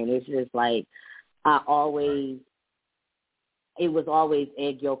together. And it's just like, it was always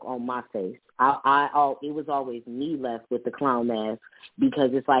egg yolk on my face. It was always me left with the clown mask, because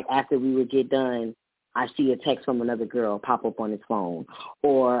it's like after we would get done, I see a text from another girl pop up on his phone,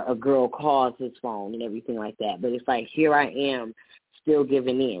 or a girl calls his phone and everything like that. But it's like, here I am still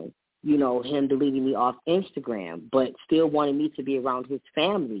giving in, him deleting me off Instagram, but still wanting me to be around his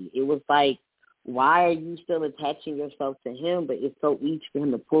family. It was like, why are you still attaching yourself to him? But it's so easy for him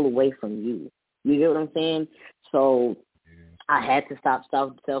to pull away from you. You get what I'm saying? So I had to stop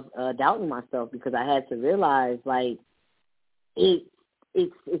doubting myself, because I had to realize, like,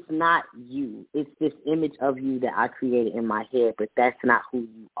 it's not you. It's this image of you that I created in my head, but that's not who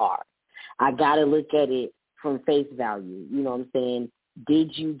you are. I got to look at it from face value. You know what I'm saying?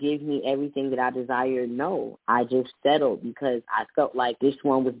 Did you give me everything that I desired? No. I just settled because I felt like this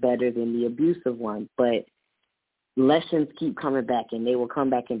one was better than the abusive one. But lessons keep coming back, and they will come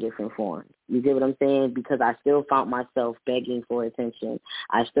back in different forms. You get what I'm saying? Because I still found myself begging for attention.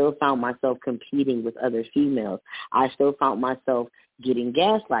 I still found myself competing with other females. I still found myself getting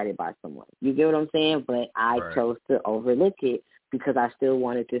gaslighted by someone. You get what I'm saying? But I chose to overlook it because I still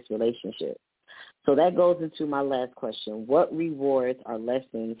wanted this relationship. So that goes into my last question. What rewards or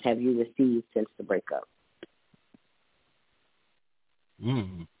lessons have you received since the breakup?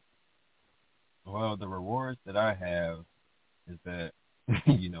 Well, the rewards that I have is that,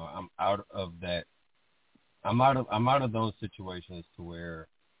 I'm out of that. I'm out of those situations to where,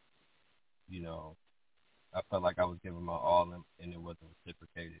 I felt like I was giving my all and it wasn't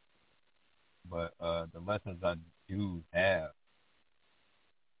reciprocated. But the lessons I do have,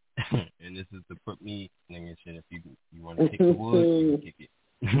 and this is to put me in shit. If you want to kick the wood, you can kick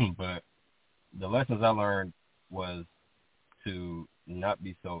it. But the lessons I learned was to not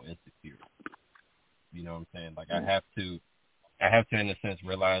be so insecure. You know what I'm saying? Like, I have to, in a sense,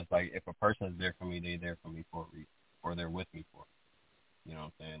 realize, like, if a person is there for me, they're there for me for a reason, or they're with me for it. You know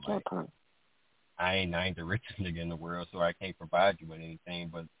what I'm saying? Like, I ain't the richest nigga in the world, so I can't provide you with anything.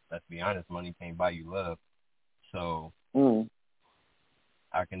 But let's be honest, money can't buy you love. So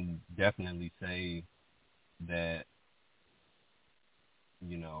I can definitely say that,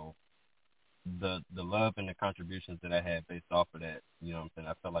 the love and the contributions that I had based off of that, you know what I'm saying,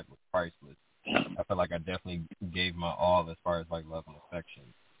 I felt like was priceless. I felt like I definitely gave my all as far as, like, love and affection,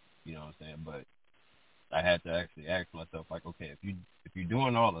 you know what I'm saying? But I had to actually ask myself, like, okay, if you're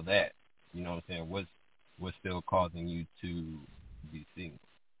doing all of that, you know what I'm saying, what's still causing you to be single?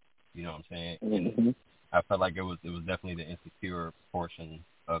 You know what I'm saying? And I felt like it was definitely the insecure portion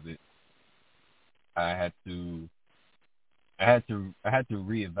of it. I had to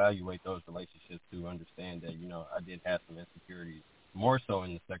reevaluate those relationships to understand that, I did have some insecurities, more so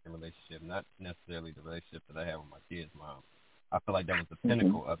in the second relationship, not necessarily the relationship that I had with my kid's mom. I feel like that was the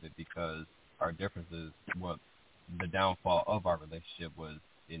pinnacle of it, because our differences, the downfall of our relationship was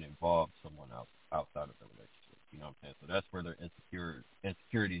it involved someone else outside of the relationship. You know what I'm saying? So that's where the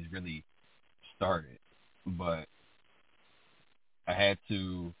insecurities really started. But I had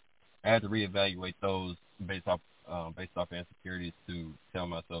to reevaluate those based off insecurities, to tell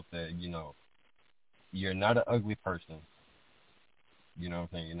myself that, you're not an ugly person. You know what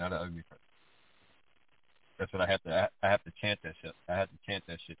I'm saying? You're not an ugly person. That's what I have to chant that shit. I have to chant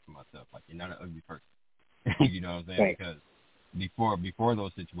that shit to myself. Like, you're not an ugly person. You know what I'm saying? Right. Because before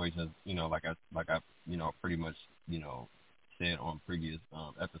those situations, like I pretty much, said on previous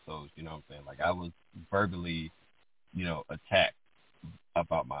episodes, you know what I'm saying? Like, I was verbally, attacked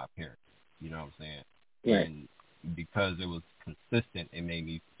about my appearance. You know what I'm saying? Yeah. And because it was consistent, it made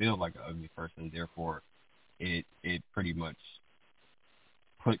me feel like an ugly person. Therefore, it pretty much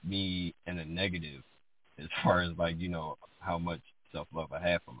put me in a negative as far as, like, how much self-love I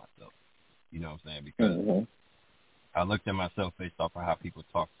have for myself. You know what I'm saying? Because I looked at myself based off of how people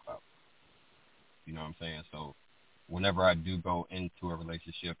talk about me. You know what I'm saying? So whenever I do go into a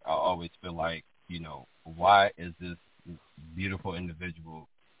relationship, I always feel like, why is this beautiful individual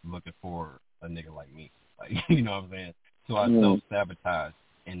looking for a nigga like me? Like, you know what I'm saying? So I self-sabotage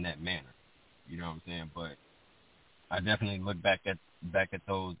in that manner. You know what I'm saying? But I definitely look back at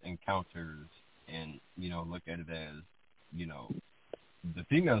those encounters and, you know, look at it as, you know, the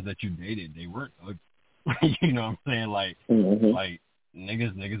females that you dated, they weren't ugly. You know what I'm saying? Like, like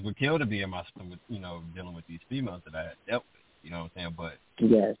niggas would kill to be in my, you know, dealing with these females that I had dealt with. You know what I'm saying? But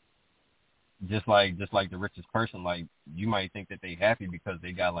yes. Just like the richest person, like, you might think that they happy because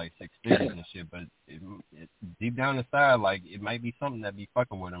they got like 6 figures and shit, but it deep down inside, like, it might be something that be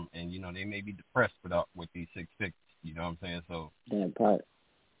fucking with them, and, you know, they may be depressed with these 6 figures. You know what I'm saying? So that part.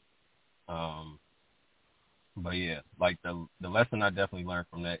 But yeah, like the lesson I definitely learned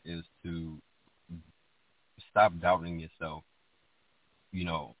from that is to stop doubting yourself, you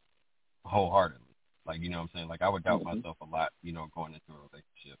know, wholeheartedly. Like, you know what I'm saying? Like, I would doubt myself a lot, you know, going into a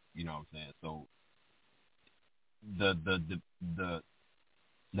relationship. You know what I'm saying? So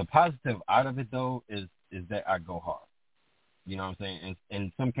the positive out of it though is that I go hard. You know what I'm saying? And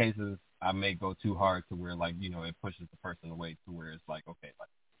in some cases I may go too hard to where, like, you know, it pushes the person away to where it's like, okay, like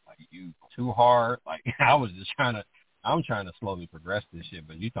you too hard. Like, I'm trying to slowly progress this shit,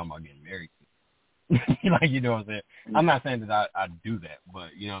 but you talking about getting married to. Like, you know what I'm saying? I'm not saying that I do that,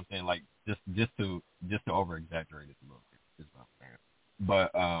 but you know what I'm saying? Like, just to over exaggerate it a little bit is what I'm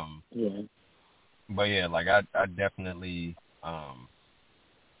saying. But yeah, like I definitely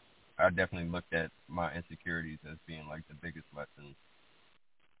looked at my insecurities as being like the biggest lesson.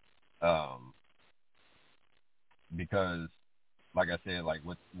 Because like I said, like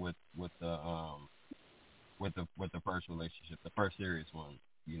with the first relationship, the first serious one,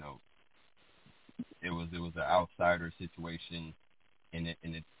 you know, it was an outsider situation, and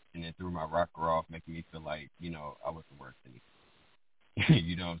it threw my rocker off, making me feel like, you know, I was the worst anything.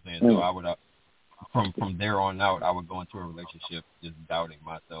 You know what I'm saying? So I would from there on out, I would go into a relationship just doubting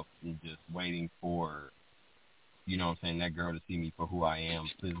myself and just waiting for, you know what I'm saying, that girl to see me for who I am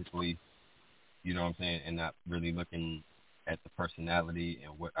physically, you know what I'm saying, and not really looking at the personality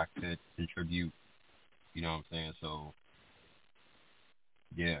and what I could contribute, you know what I'm saying. So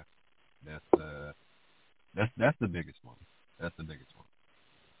yeah, that's the biggest one. That's the biggest one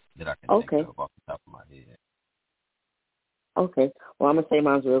that I can think of off the top of my head. Okay. Well, I'm going to say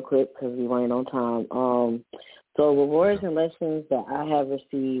mine real quick because we're running on time. So rewards and lessons that I have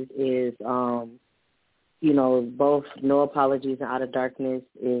received is, you know, both No Apologies and Out of Darkness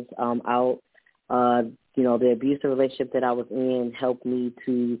is out. You know, the abusive relationship that I was in helped me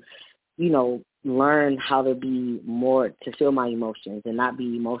to, you know, learn how to be more, to feel my emotions and not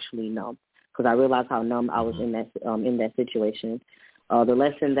be emotionally numb, because I realized how numb I was in that situation. The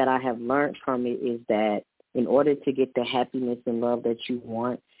lesson that I have learned from it is that in order to get the happiness and love that you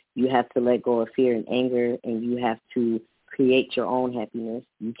want, you have to let go of fear and anger, and you have to create your own happiness.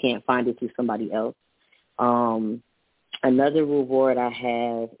 You can't find it through somebody else. Another reward I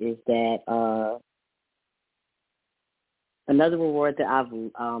have is that another reward that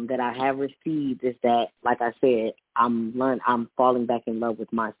I have received is that, like I said, I'm falling back in love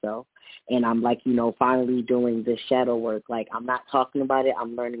with myself, and I'm, like, you know, finally doing the shadow work. Like, I'm not talking about it,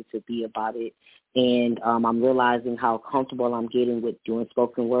 I'm learning to be about it, and I'm realizing how comfortable I'm getting with doing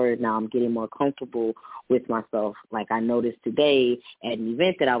spoken word. Now I'm getting more comfortable with myself. Like, I noticed today at an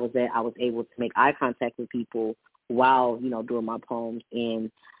event that I was at, I was able to make eye contact with people while, you know, doing my poems. And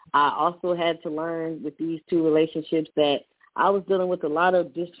I also had to learn with these 2 relationships that I was dealing with a lot of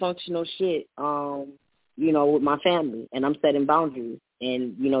dysfunctional shit, you know, with my family, and I'm setting boundaries.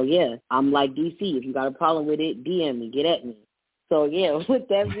 And, you know, yeah, I'm like DC. If you got a problem with it, DM me, get at me. So, yeah, with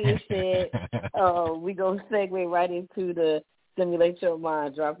that being said, we going to segue right into the Stimulate Your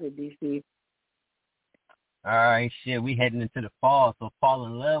Mind. Drop it, DC. All right, shit, we heading into the fall, so fall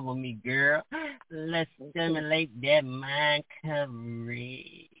in love with me, girl. Let's stimulate that mind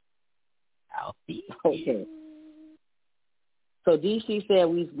coverage. I'll see you. Okay. So DC said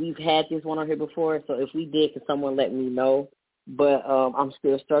we've had this one on here before, so if we did, could someone let me know? But I'm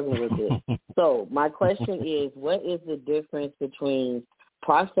still struggling with it. So my question is, what is the difference between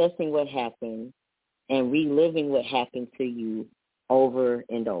processing what happened and reliving what happened to you over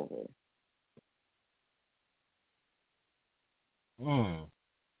and over?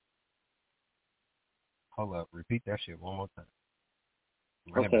 Hold up. Repeat that shit one more time.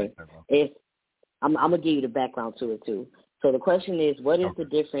 Okay. I'm going to give you the background to it, too. So the question is, what is the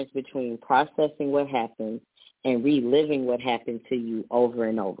difference between processing what happened and reliving what happened to you over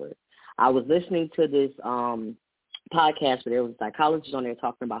and over? I was listening to this podcast where there was a psychologist on there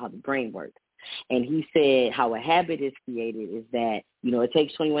talking about how the brain works. And he said how a habit is created is that, you know, it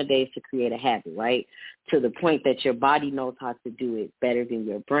takes 21 days to create a habit, right? To the point that your body knows how to do it better than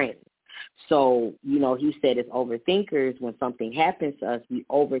your brain. So, he said as overthinkers, when something happens to us, we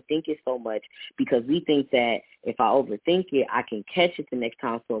overthink it so much because we think that if I overthink it, I can catch it the next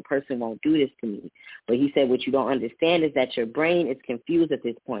time so a person won't do this to me. But he said what you don't understand is that your brain is confused at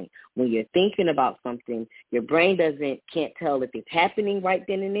this point. When you're thinking about something, your brain can't tell if it's happening right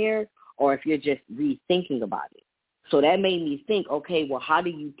then and there or if you're just rethinking about it. So that made me think, okay, well, how do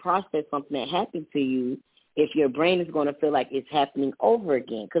you process something that happened to you if your brain is going to feel like it's happening over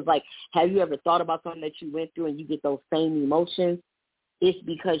again? Because, have you ever thought about something that you went through and you get those same emotions? It's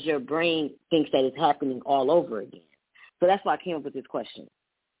because your brain thinks that it's happening all over again. So that's why I came up with this question.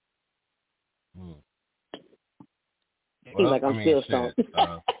 Seems like I'm still stoned.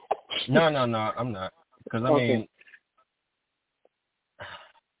 No, I'm not. Because,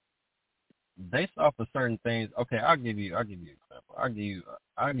 based off of certain things, okay, I'll give you an example. I'll give you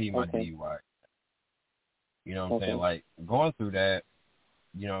my DUI. You know what I'm saying? Like, going through that,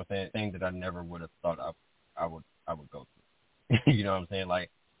 you know what I'm saying, thing that I never would have thought I would go through. You know what I'm saying? Like,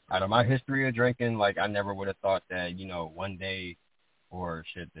 out of my history of drinking, like, I never would have thought that, one day or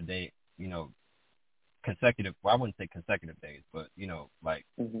the day, consecutive, well, I wouldn't say consecutive days, but,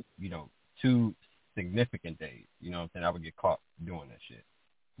 2 significant days, you know what I'm saying, I would get caught doing that shit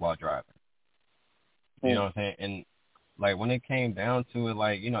while driving. You know what I'm saying? And, like, when it came down to it,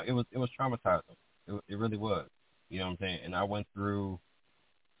 like, it was traumatizing. It really was. You know what I'm saying? And I went through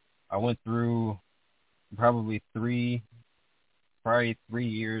probably 3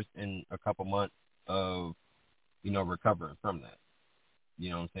 years and a couple months of, recovering from that.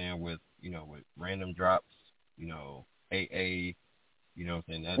 You know what I'm saying? With random drops, AA, you know what I'm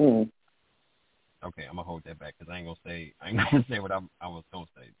saying? That's, okay, I'm going to hold that back because I ain't going to say what I was going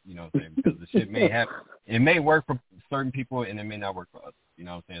to say, you know what I'm saying? Because the shit it may work for certain people and it may not work for others, you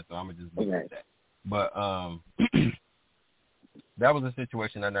know what I'm saying? So I'm going to just leave it at that. But that was a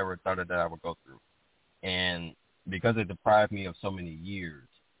situation I never thought that I would go through. And because it deprived me of so many years,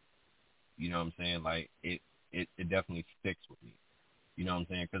 you know what I'm saying? Like, it definitely sticks with me. You know what I'm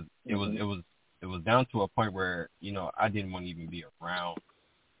saying? Because it was down to a point where, I didn't want to even be around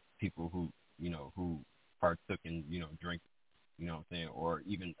people who partook in, drink, you know what I'm saying? Or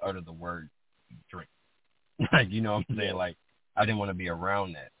even utter the word drink. Like, you know what I'm saying? Like, I didn't want to be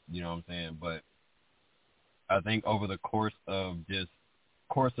around that, you know what I'm saying? But I think over the course of just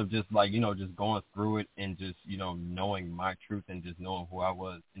like, just going through it and just, knowing my truth and just knowing who I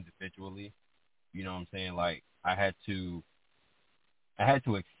was individually, you know what I'm saying? Like, I had to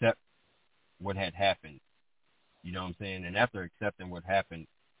accept what had happened, you know what I'm saying? And after accepting what happened,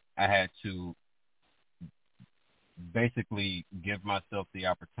 I had to basically give myself the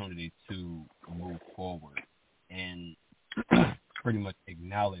opportunity to move forward and pretty much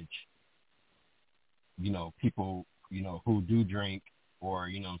acknowledge, people, who do drink or,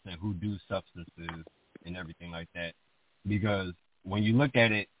 what I'm saying, who do substances and everything like that. Because when you look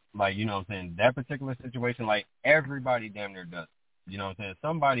at it, like, what I'm saying, that particular situation, like, everybody damn near does. You know what I'm saying?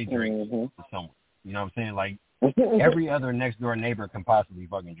 Somebody drinks for someone. You know what I'm saying? Like, every other next door neighbor can possibly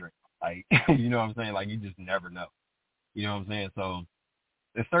fucking drink. Like, you know what I'm saying? Like, you just never know. You know what I'm saying? So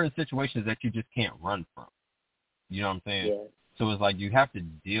there's certain situations that you just can't run from. You know what I'm saying? Yeah. So it's like you have to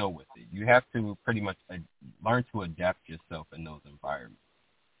deal with it. You have to pretty much learn to adapt yourself in those environments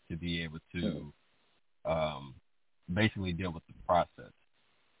to be able to basically deal with the process.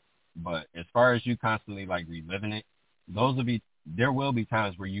 But as far as you constantly, like, reliving it, there will be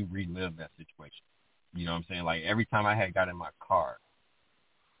times where you relive that situation. You know what I'm saying? Like, every time I had got in my car,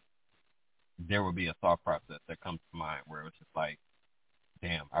 there would be a thought process that comes to mind where it was just like,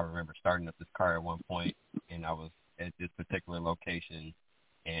 damn, I remember starting up this car at one point, and I was at this particular location,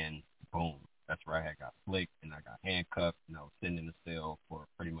 and boom, that's where I had got flicked, and I got handcuffed, and I was sitting in the cell for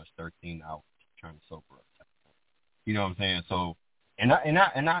pretty much 13 hours trying to sober up. You know what I'm saying? So, and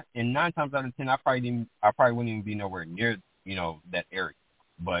 9 times out of 10, I probably wouldn't even be nowhere near, that area,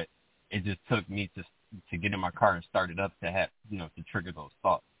 but it just took me to get in my car and start it up to have, to trigger those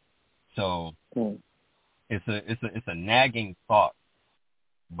thoughts. So it's a nagging thought,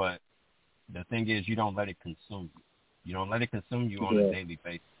 but the thing is, you don't let it consume you. You don't let it consume you on a daily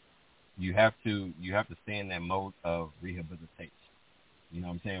basis. You have to stay in that mode of rehabilitation. You know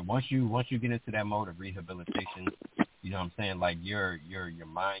what I'm saying? Once you get into that mode of rehabilitation, you know what I'm saying, like your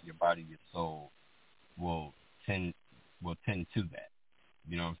mind, your body, your soul will tend to that.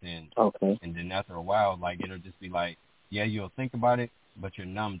 You know what I'm saying? Okay. And then after a while, like, it'll just be like, yeah, you'll think about it, but you're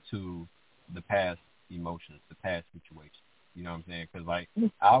numb to the past emotions, the past situation. You know what I'm saying? Because, like,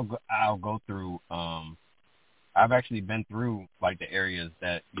 I'll go through. I've actually been through, like, the areas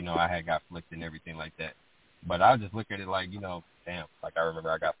that, I had got flicked and everything like that. But I'll just look at it like, damn, like, I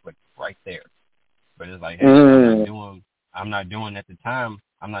remember I got flicked right right there. But it's like, hey, I'm not doing at the time.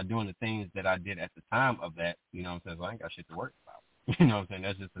 I'm not doing the things that I did at the time of that. You know what I'm saying? So I ain't got shit to worry about. You know what I'm saying?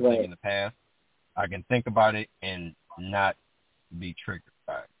 That's just a thing in the past. I can think about it and not be triggered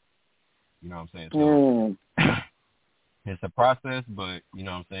by it. You know what I'm saying? So it's a process, but you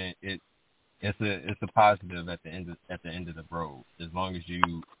know what I'm saying? It's a positive at the end of the road. As long as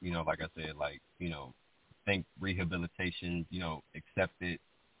you know, like I said, like, you know, think rehabilitation, you know, accept it,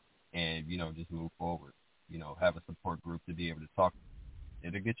 and you know, just move forward. You know, have a support group to be able to talk.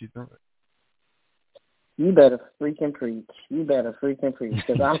 It'll get you through it. You better freaking preach. Because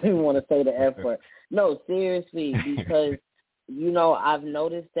I don't even want to say the F word. No, seriously, because, you know, I've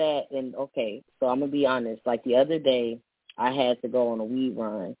noticed that, and okay, so I'm going to be honest. Like the other day, I had to go on a weed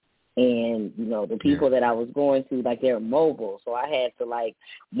run, and, you know, the people that I was going to, like, they're mobile. So I had to, like,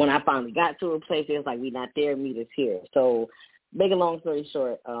 when I finally got to a place, it was like, we not there, meet us here. So make a long story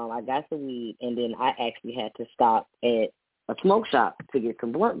short, I got some weed, and then I actually had to stop at a smoke shop to get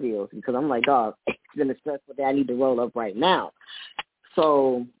some blunt deals because I'm like, dog, it's been a stressful day. I need to roll up right now.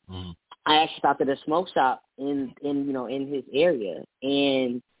 So I actually stopped at a smoke shop in his area,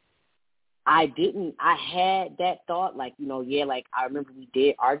 and I had that thought, like, you know, like I remember we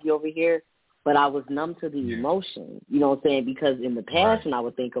did argue over here, but I was numb to the emotion, you know what I'm saying? Because in the past, when I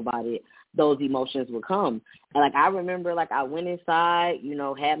would think about it, those emotions would come. And, like, I remember, like, I went inside, you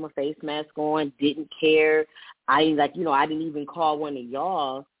know, had my face mask on, didn't care. I didn't even call one of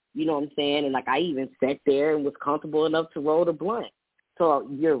y'all, you know what I'm saying? And, like, I even sat there and was comfortable enough to roll the blunt. So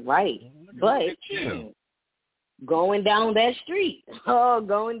you're right. But going down that street is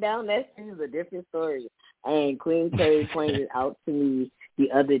a different story. And Queen Terry pointed out to me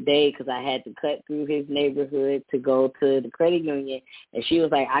the other day because I had to cut through his neighborhood to go to the credit union, and she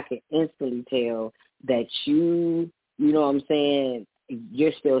was like, I can instantly tell that you know what I'm saying,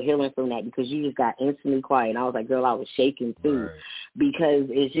 you're still healing from that because you just got instantly quiet. And I was like, girl, I was shaking too because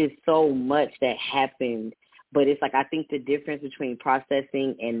it's just so much that happened. But it's like I think the difference between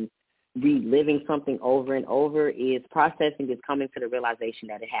processing and reliving something over and over is processing is coming to the realization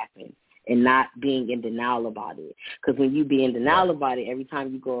that it happened and not being in denial about it. Because when you be in denial about it, every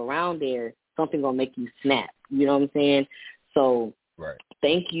time you go around there, something going to make you snap. You know what I'm saying? So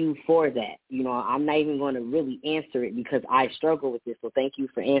thank you for that. You know, I'm not even going to really answer it because I struggle with this. So thank you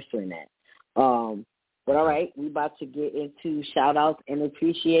for answering that. But all right, we about to get into shout outs and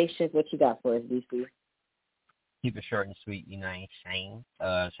appreciations. What you got for us, DC? Keep it short and sweet, you know, I ain't saying.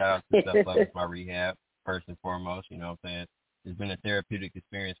 Shout out to Self-Love with my rehab, first and foremost, you know what I'm saying? It's been a therapeutic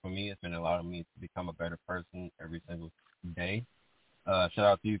experience for me. It's been allowing me to become a better person every single day. Shout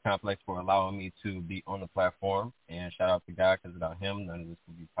out to you, Complex, for allowing me to be on the platform. And shout out to God, because without him, none of this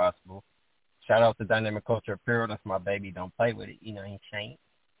would be possible. Shout out to Dynamic Culture Apparel. That's my baby. Don't play with it. You know, ain't saying.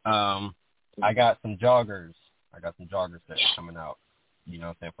 I got some joggers. That are coming out, you know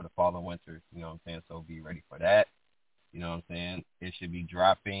what I'm saying, for the fall and winter. You know what I'm saying? So be ready for that. You know what I'm saying? It should be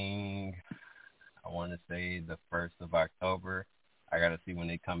dropping, I want to say, the 1st of October. I got to see when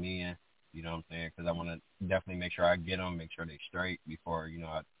they come in, you know what I'm saying, because I want to definitely make sure I get them, make sure they straight before,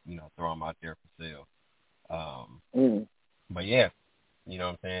 I throw them out there for sale. But, yeah, you know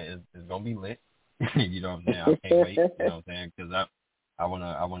what I'm saying, it's going to be lit. You know what I'm saying? I can't wait, you know what I'm saying, because I want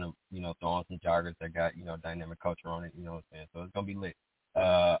to, throw on some joggers that got, dynamic culture on it, you know what I'm saying, so it's going to be lit.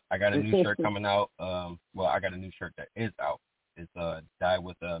 I got a new shirt coming out. I got a new shirt that is out. It's Die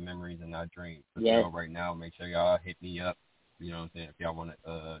With Memories and Not Dreams. So right now, make sure y'all hit me up. You know what I'm saying? If y'all want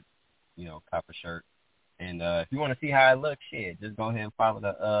to, cop a shirt. And if you want to see how I look, just go ahead and follow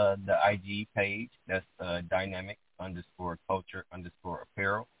the IG page. That's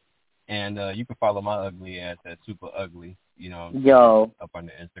dynamic_culture_apparel. And you can follow my ugly ass at Super Ugly. You know, up on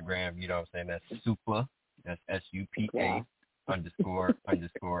the Instagram. You know what I'm saying? That's Super. That's SUPA.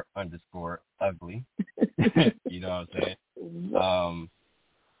 ___ugly. You know what I'm saying?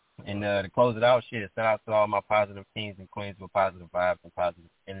 And to close it out, shout out to all my positive kings and queens with positive vibes and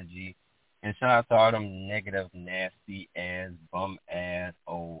positive energy. And shout out to all them negative, nasty ass, bum ass,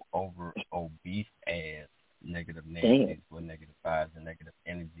 over obese ass, negative nasties with negative vibes and negative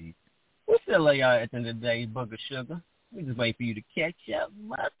energy. We'll still lay out at the end of the day, booger sugar. We just wait for you to catch up.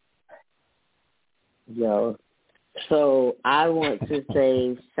 Yo. So I want to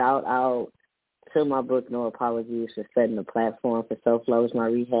say shout out to my book, No Apologies, for setting the platform for Self-Love is My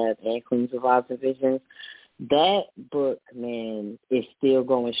Rehab and Queens of Vibes and Visions. That book, man, is still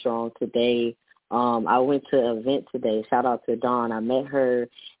going strong today. I went to an event today. Shout out to Dawn. I met her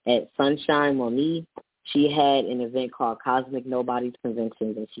at Sunshine Monique, She had an event called Cosmic Nobody's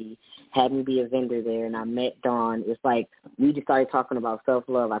Conventions, and she had me be a vendor there, and I met Dawn. It's like we just started talking about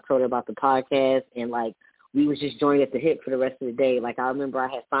self-love. I told her about the podcast, and, like, we was just joined at the hip for the rest of the day. Like, I remember I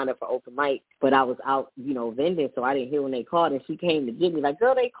had signed up for open mic, but I was out, vending, so I didn't hear when they called, and she came to get me, like,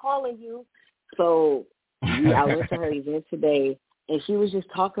 girl, they calling you. So I went to her event today, and she was just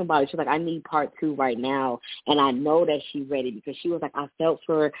talking about it. She's like, I need part 2 right now, and I know that she's ready because she was like, I felt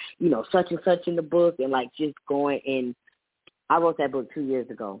for, such and such in the book, and, like, just going, and I wrote that book 2 years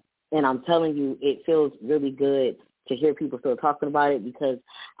ago, and I'm telling you, it feels really good to hear people still talking about it because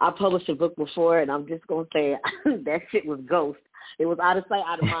I published a book before, and I'm just going to say that shit was ghost. It was out of sight,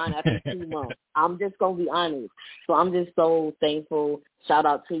 out of mind after 2 months. I'm just going to be honest. So I'm just so thankful. Shout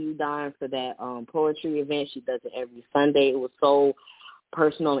out to you, Don, for that poetry event. She does it every Sunday. It was so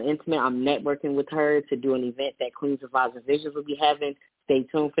personal and intimate. I'm networking with her to do an event that Queens of Vibes and Visions will be having. Stay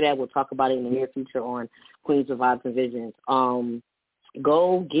tuned for that. We'll talk about it in the near future on Queens of Vibes and Visions.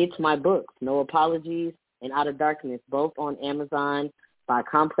 Go get my books, No Apologies and Out of Darkness, both on Amazon by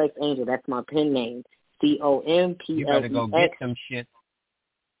Complex Angel. That's my pen name. COMPLEX. You better go get some shit.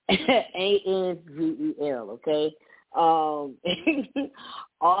 ANGEL, okay?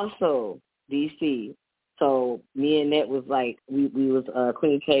 Also, DC. So me and Nett was like, we was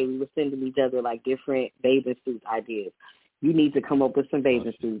Queen K, we were sending each other like different bathing suit ideas. You need to come up with some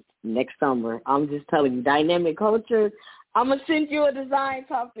bathing suits next summer. I'm just telling you, dynamic culture. I'm going to send you a design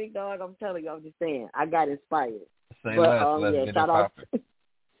topic, dog. I'm telling you, I'm just saying. I got inspired. Say less. Let's get it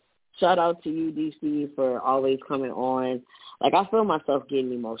shout out to you, DC, for always coming on. Like, I feel myself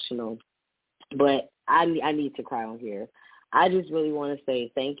getting emotional, but I need to cry on here. I just really want to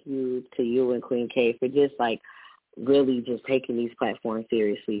say thank you to you and Queen K for just, like, really just taking these platforms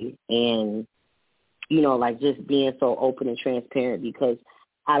seriously and, like, just being so open and transparent because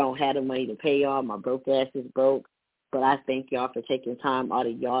I don't have the money to pay y'all. My broke ass is broke. But I thank y'all for taking time out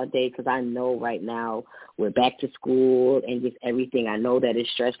of y'all day because I know right now we're back to school and just everything. I know that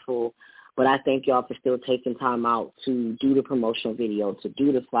it's stressful, but I thank y'all for still taking time out to do the promotional video, to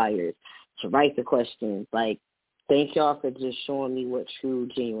do the flyers, to write the questions. Like, thank y'all for just showing me what true,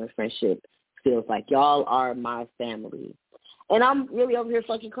 genuine friendship feels like. Y'all are my family. And I'm really over here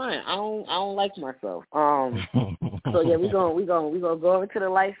fucking crying. I don't like myself. So yeah, we gonna go over to the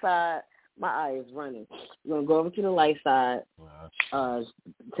light side. My eye is running. We're going to go over to the light side.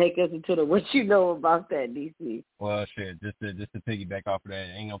 Take us into the what you know about that, DC. Well, shit, just to piggyback off of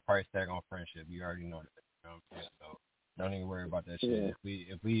that, ain't no price tag on friendship. You already know that. You know what I'm saying? So don't even worry about that shit. Yeah.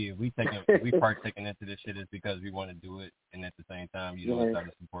 If we partaking into this shit, it's because we want to do it, and at the same time, it's out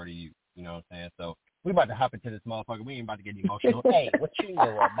of support of you. You know what I'm saying? So we about to hop into this motherfucker. We ain't about to get emotional. Hey, what you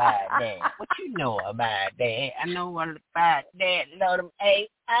know about that? What you know about that? I know what about that. Know them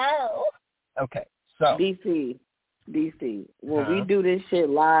A.O. Okay, so DC, when we do this shit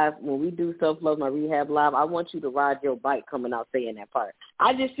live, when we do Self-Love My Rehab live, I want you to ride your bike coming out saying that part.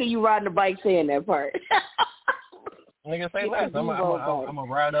 I just see you riding the bike saying that part. Nigga, say less. I'm gonna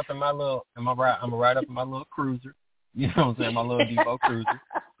ride up in my little. I'm gonna ride up in my little cruiser. You know what I'm saying? My little Depot cruiser.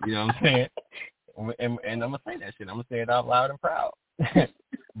 You know what I'm saying? And I'm gonna say that shit. I'm gonna say it out loud and proud.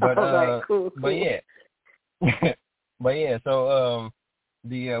 But right, cool. But yeah, but yeah. So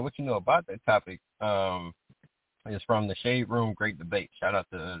the what you know about that topic is from the Shade Room Great Debate. Shout out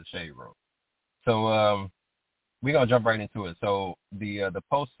to the Shade Room. So we're gonna jump right into it. So the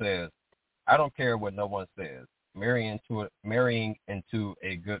post says, I don't care what no one says. Marrying into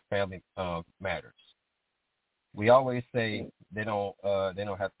a good family matters. We always say they don't have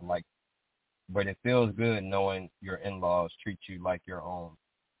to like, but it feels good knowing your in-laws treat you like you're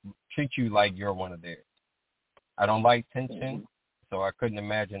one of theirs. I don't like tension, so I couldn't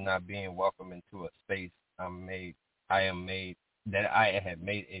imagine not being welcome into a space I had made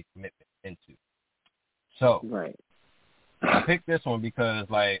a commitment into. So right. I picked this one because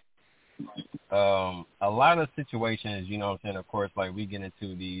like a lot of situations, you know what I'm saying, of course, like we get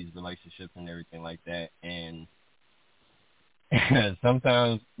into these relationships and everything like that, and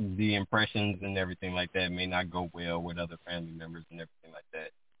sometimes the impressions and everything like that may not go well with other family members and everything like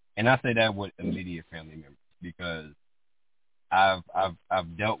that. And I say that with immediate family members because I've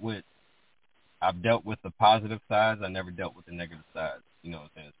dealt with the positive sides. I never dealt with the negative sides, you know what I'm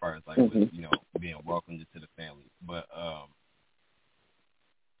saying, as far as like with, being welcomed into the family. But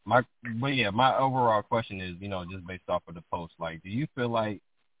my overall question is, just based off of the post, like, do you feel like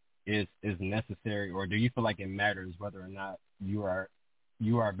is necessary, or do you feel like it matters whether or not you are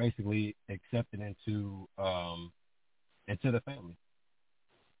basically accepted into the family?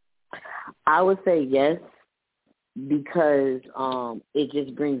 I would say yes, because it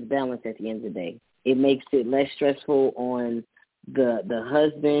just brings balance at the end of the day. It makes it less stressful on the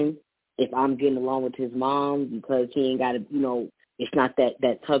husband if I'm getting along with his mom because he ain't got to, it's not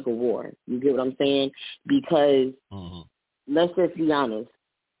that tug of war. You get what I'm saying? Because let's just be honest.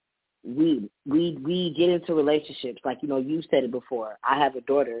 We get into relationships like you said it before. I have a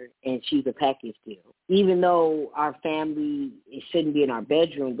daughter and she's a package deal. Even though our family it shouldn't be in our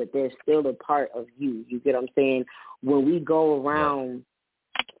bedroom, but they're still a part of you. You get what I'm saying? When we go around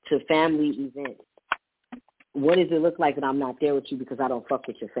to family events, what does it look like that I'm not there with you because I don't fuck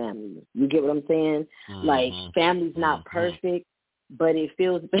with your family? You get what I'm saying? Like family's not perfect, but it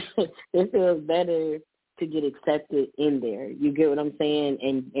feels better to get accepted in there. You get what I'm saying?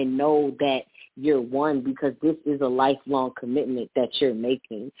 And know that you're one because this is a lifelong commitment that you're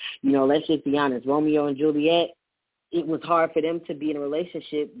making. Let's just be honest. Romeo and Juliet, it was hard for them to be in a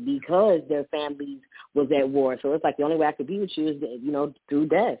relationship because their families was at war. So it's like the only way I could be with you is, through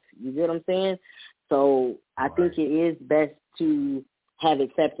death. You get what I'm saying? So I think it is best to have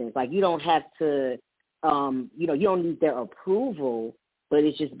acceptance. Like you don't have to, you don't need their approval, but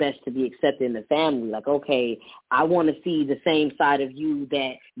it's just best to be accepted in the family. Like, okay, I want to see the same side of you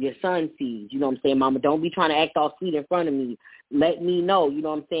that your son sees. You know what I'm saying? Mama, don't be trying to act all sweet in front of me. Let me know, you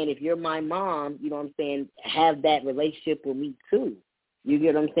know what I'm saying? If you're my mom, you know what I'm saying, have that relationship with me too. You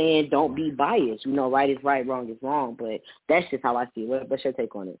get what I'm saying? Don't be biased. Right is right, wrong is wrong. But that's just how I see it. What's your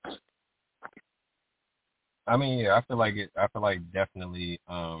take on it? I mean, yeah, I feel like definitely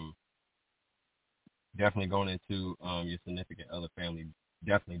going into your significant other family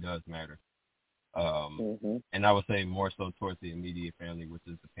definitely does matter. And I would say more so towards the immediate family, which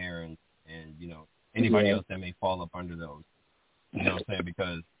is the parents and, anybody else that may fall up under those. You know what I'm saying?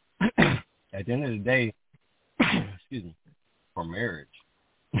 Because at the end of the day, excuse me, for marriage,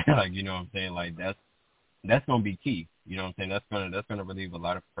 like, you know what I'm saying? Like that's going to be key. You know what I'm saying? That's going to relieve a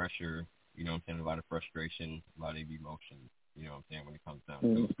lot of pressure, you know what I'm saying? A lot of frustration, a lot of emotions, you know what I'm saying? When it comes down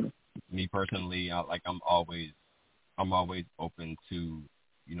to me personally, I'm always open to,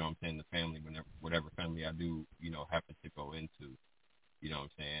 you know what I'm saying, the family, whatever family I do, happen to go into, you know what I'm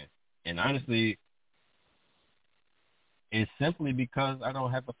saying? And honestly, it's simply because I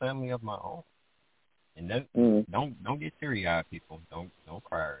don't have a family of my own. And that don't get teary-eyed, people. Don't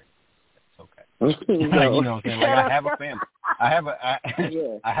cry. It's okay. You know what I'm saying? Like I have a family.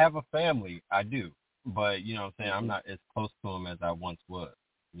 I have a family. I do. But, you know what I'm saying, I'm not as close to them as I once was.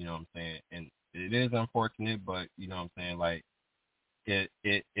 You know what I'm saying? And it is unfortunate, but you know what I'm saying, like it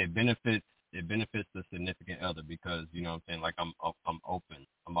benefits the significant other because, you know what I'm saying, like I'm open.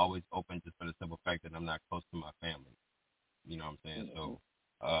 I'm always open just for the simple fact that I'm not close to my family. You know what I'm saying? So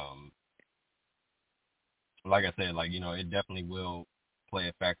like I said, like, it definitely will play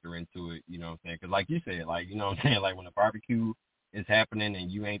a factor into it, you know what I'm saying? Because like you said, like, you know what I'm saying, like when a barbecue is happening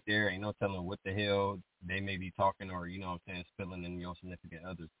and you ain't there, ain't no telling what the hell they may be talking or, you know what I'm saying, spilling in your significant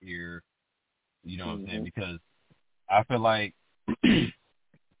other's ear, you know what I'm saying? Because I feel like the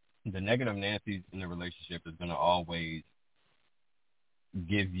negative Nancy's in the relationship is going to always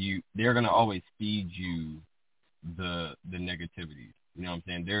they're going to always feed you the negativities, you know what I'm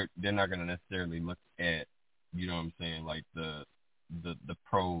saying? They're not going to necessarily look at, you know what I'm saying, like the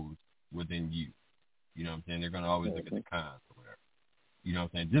pros within you. You know what I'm saying? They're gonna always look at the cons or whatever. You know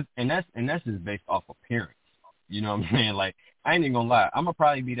what I'm saying? That's just based off appearance. You know what I'm saying? Like, I ain't even gonna lie, I'm gonna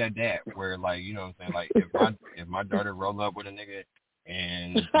probably be that dad where, like, you know what I'm saying, like if my daughter roll up with a nigga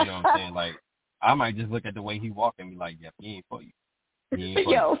and, you know what I'm saying, like, I might just look at the way he walk and be like, yep, he ain't for you. He ain't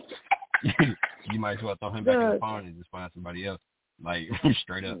for you. You might as well throw him back in the pond and just find somebody else. Like,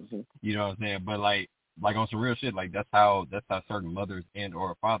 straight up. You know what I'm saying? But like on some real shit, like that's how certain mothers and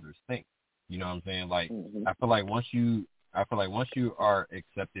or fathers think. You know what I'm saying? Like I feel like once you are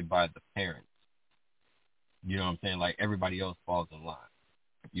accepted by the parents, you know what I'm saying, like everybody else falls in line.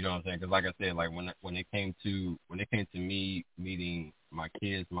 You know what I'm saying? Because like I said, like when it came to me meeting my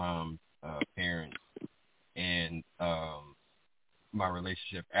kids' mom's parents and my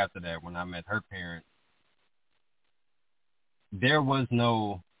relationship after that, when I met her parents, there was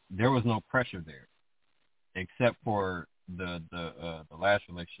no pressure there, except for the last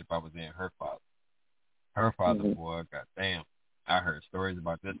relationship I was in. Her father, boy, goddamn, I heard stories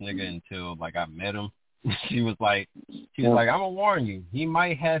about this nigga until like I met him. She was like, I'm gonna warn you, he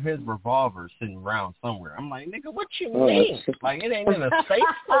might have his revolver sitting around somewhere. I'm like, nigga, what you mean? Like, it ain't in a safe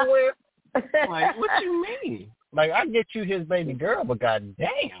somewhere? Like, what you mean? Like, I get you his baby girl, but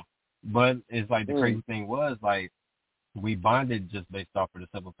goddamn. But it's like the crazy thing was, like, we bonded just based off of the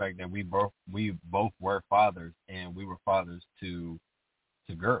simple fact that we both were fathers, and we were fathers to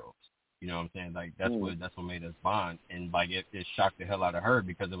girls. You know what I'm saying? Like that's what made us bond. And like it shocked the hell out of her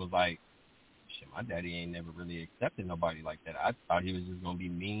because it was like shit, my daddy ain't never really accepted nobody like that. I thought he was just gonna be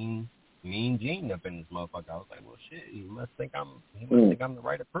mean Gene up in this motherfucker. I was like, well, shit, he must think I'm the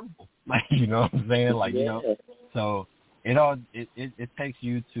right approval. Like, you know what I'm saying? Like, you know, so it takes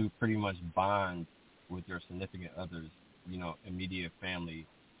you to pretty much bond with your significant others, you know, immediate family,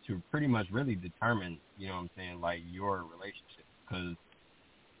 to pretty much really determine, you know what I'm saying, like, your relationship. Because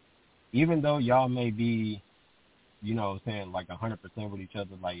even though y'all may be, you know what I'm saying, like 100% with each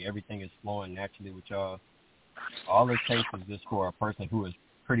other, like everything is flowing naturally with y'all, all it takes is just for a person who is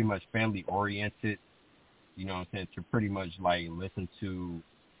pretty much family oriented, you know what I'm saying, to pretty much like listen to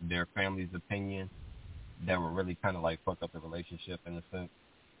their family's opinion that would really kind of like fuck up the relationship in a sense.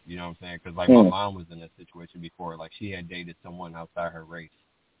 You know what I'm saying? Because like my mom was in that situation before. Like she had dated someone outside her race,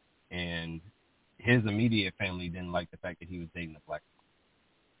 and his immediate family didn't like the fact that he was dating a black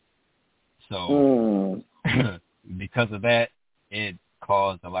woman. So because of that, it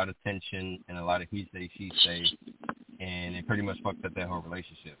caused a lot of tension and a lot of he say, she say, and it pretty much fucked up that whole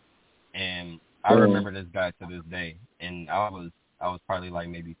relationship. And I remember this guy to this day, and I was probably like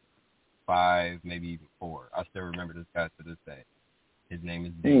maybe 5, maybe even 4. I still remember this guy to this day. His name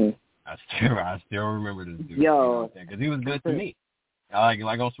is Dave. I still remember this dude. Yo, because he was good to me. Like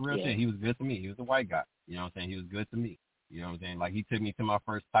on some real shit, he was good to me. He was a white guy. You know what I'm saying? He was good to me. You know what I'm saying? Like he took me to my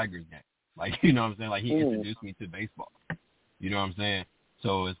first Tigers game. Like, you know what I'm saying? Like he introduced me to baseball. You know what I'm saying?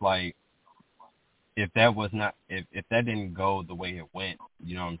 So it's like, if that didn't go the way it went,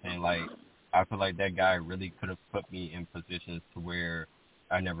 you know what I'm saying? Like, I feel like that guy really could have put me in positions to where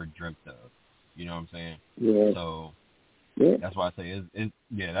I never dreamt of. You know what I'm saying? Yeah. So that's why I say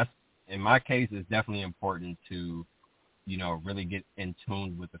that's, in my case, it's definitely important to, you know, really get in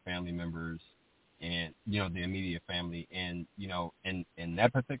tune with the family members and, you know, the immediate family. And, you know, in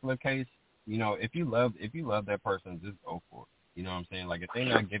that particular case, you know, if you love that person, just go for it. You know what I'm saying? Like, if they're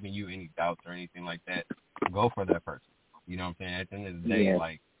not giving you any doubts or anything like that, go for that person. You know what I'm saying? At the end of the day,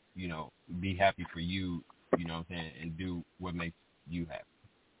 like, you know, be happy for you, you know what I'm saying, and do what makes you happy.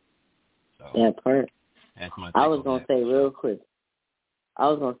 So that part. That's my take I was gonna say real quick,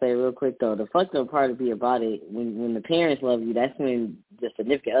 though, the fucked up part about it, when the parents love you, that's when the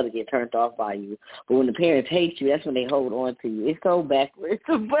significant other get turned off by you. But when the parents hate you, that's when they hold on to you. It's so backwards,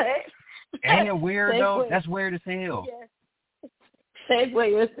 but ain't it weird though? That's weird as hell. Yeah.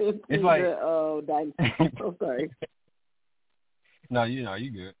 Segue us into it's like, I'm sorry. No, you know,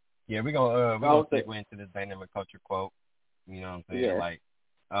 you good. Yeah, we're gonna segue into this dynamic culture quote. You know what I'm saying?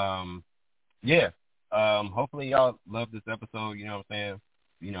 Yeah. Like, hopefully y'all love this episode. You know what I'm saying?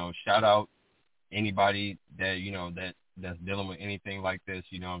 You know, shout out anybody that, you know, that's dealing with anything like this.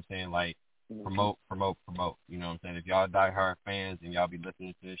 You know what I'm saying? Like, promote. You know what I'm saying? If y'all diehard fans and y'all be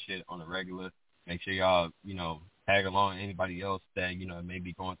listening to this shit on a regular, make sure y'all, you know, tag along anybody else that, you know, may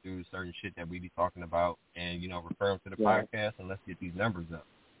be going through certain shit that we be talking about, and, you know, refer them to the podcast, and let's get these numbers up.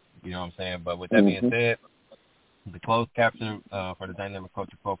 You know what I'm saying? But with that being said, the closed caption for the dynamic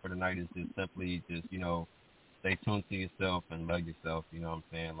culture quote for tonight is just simply just, you know, stay tuned to yourself and love yourself. You know what I'm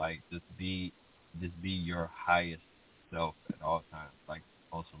saying? Like, just be your highest self at all times, like,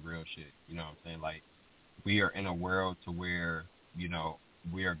 on some real shit. You know what I'm saying? Like, we are in a world to where, you know,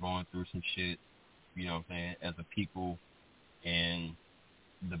 we are going through some shit, you know what I'm saying, as a people, and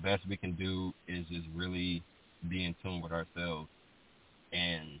the best we can do is just really be in tune with ourselves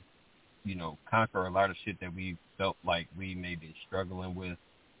and, you know, conquer a lot of shit that we felt like we may be struggling with,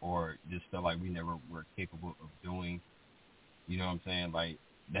 or just felt like we never were capable of doing. You know what I'm saying? Like,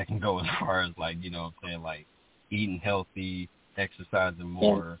 that can go as far as, like, you know what I'm saying, like, eating healthy, exercising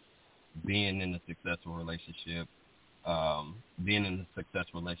more, being in a successful relationship, being in a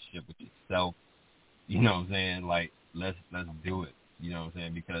successful relationship with yourself. You know what I'm saying? Like, let's do it. You know what I'm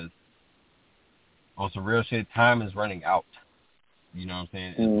saying? Because on some real shit, time is running out. You know what I'm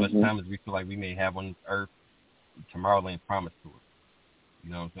saying? As much time as we feel like we may have on this earth, tomorrow ain't promised to us.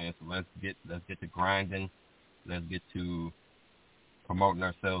 You know what I'm saying? So let's get to grinding. Let's get to promoting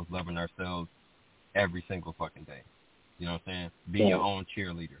ourselves, loving ourselves every single fucking day. You know what I'm saying? Be your own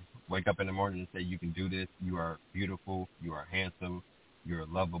cheerleader. Wake up in the morning and say, you can do this. You are beautiful. You are handsome. You're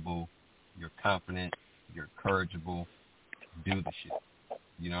lovable. You're confident. You're courageable. Do the shit.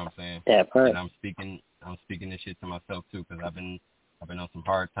 You know what I'm saying? That part. And I'm speaking this shit to myself too, because I've been on some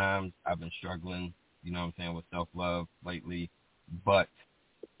hard times. I've been struggling, you know what I'm saying, with self-love lately. But,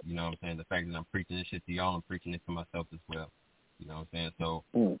 you know what I'm saying, the fact that I'm preaching this shit to y'all, I'm preaching it to myself as well. You know what I'm saying? So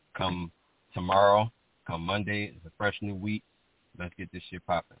come tomorrow, come Monday, it's a fresh new week. Let's get this shit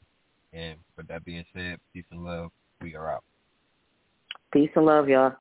popping. And with that being said, peace and love. We are out. Peace and love, y'all.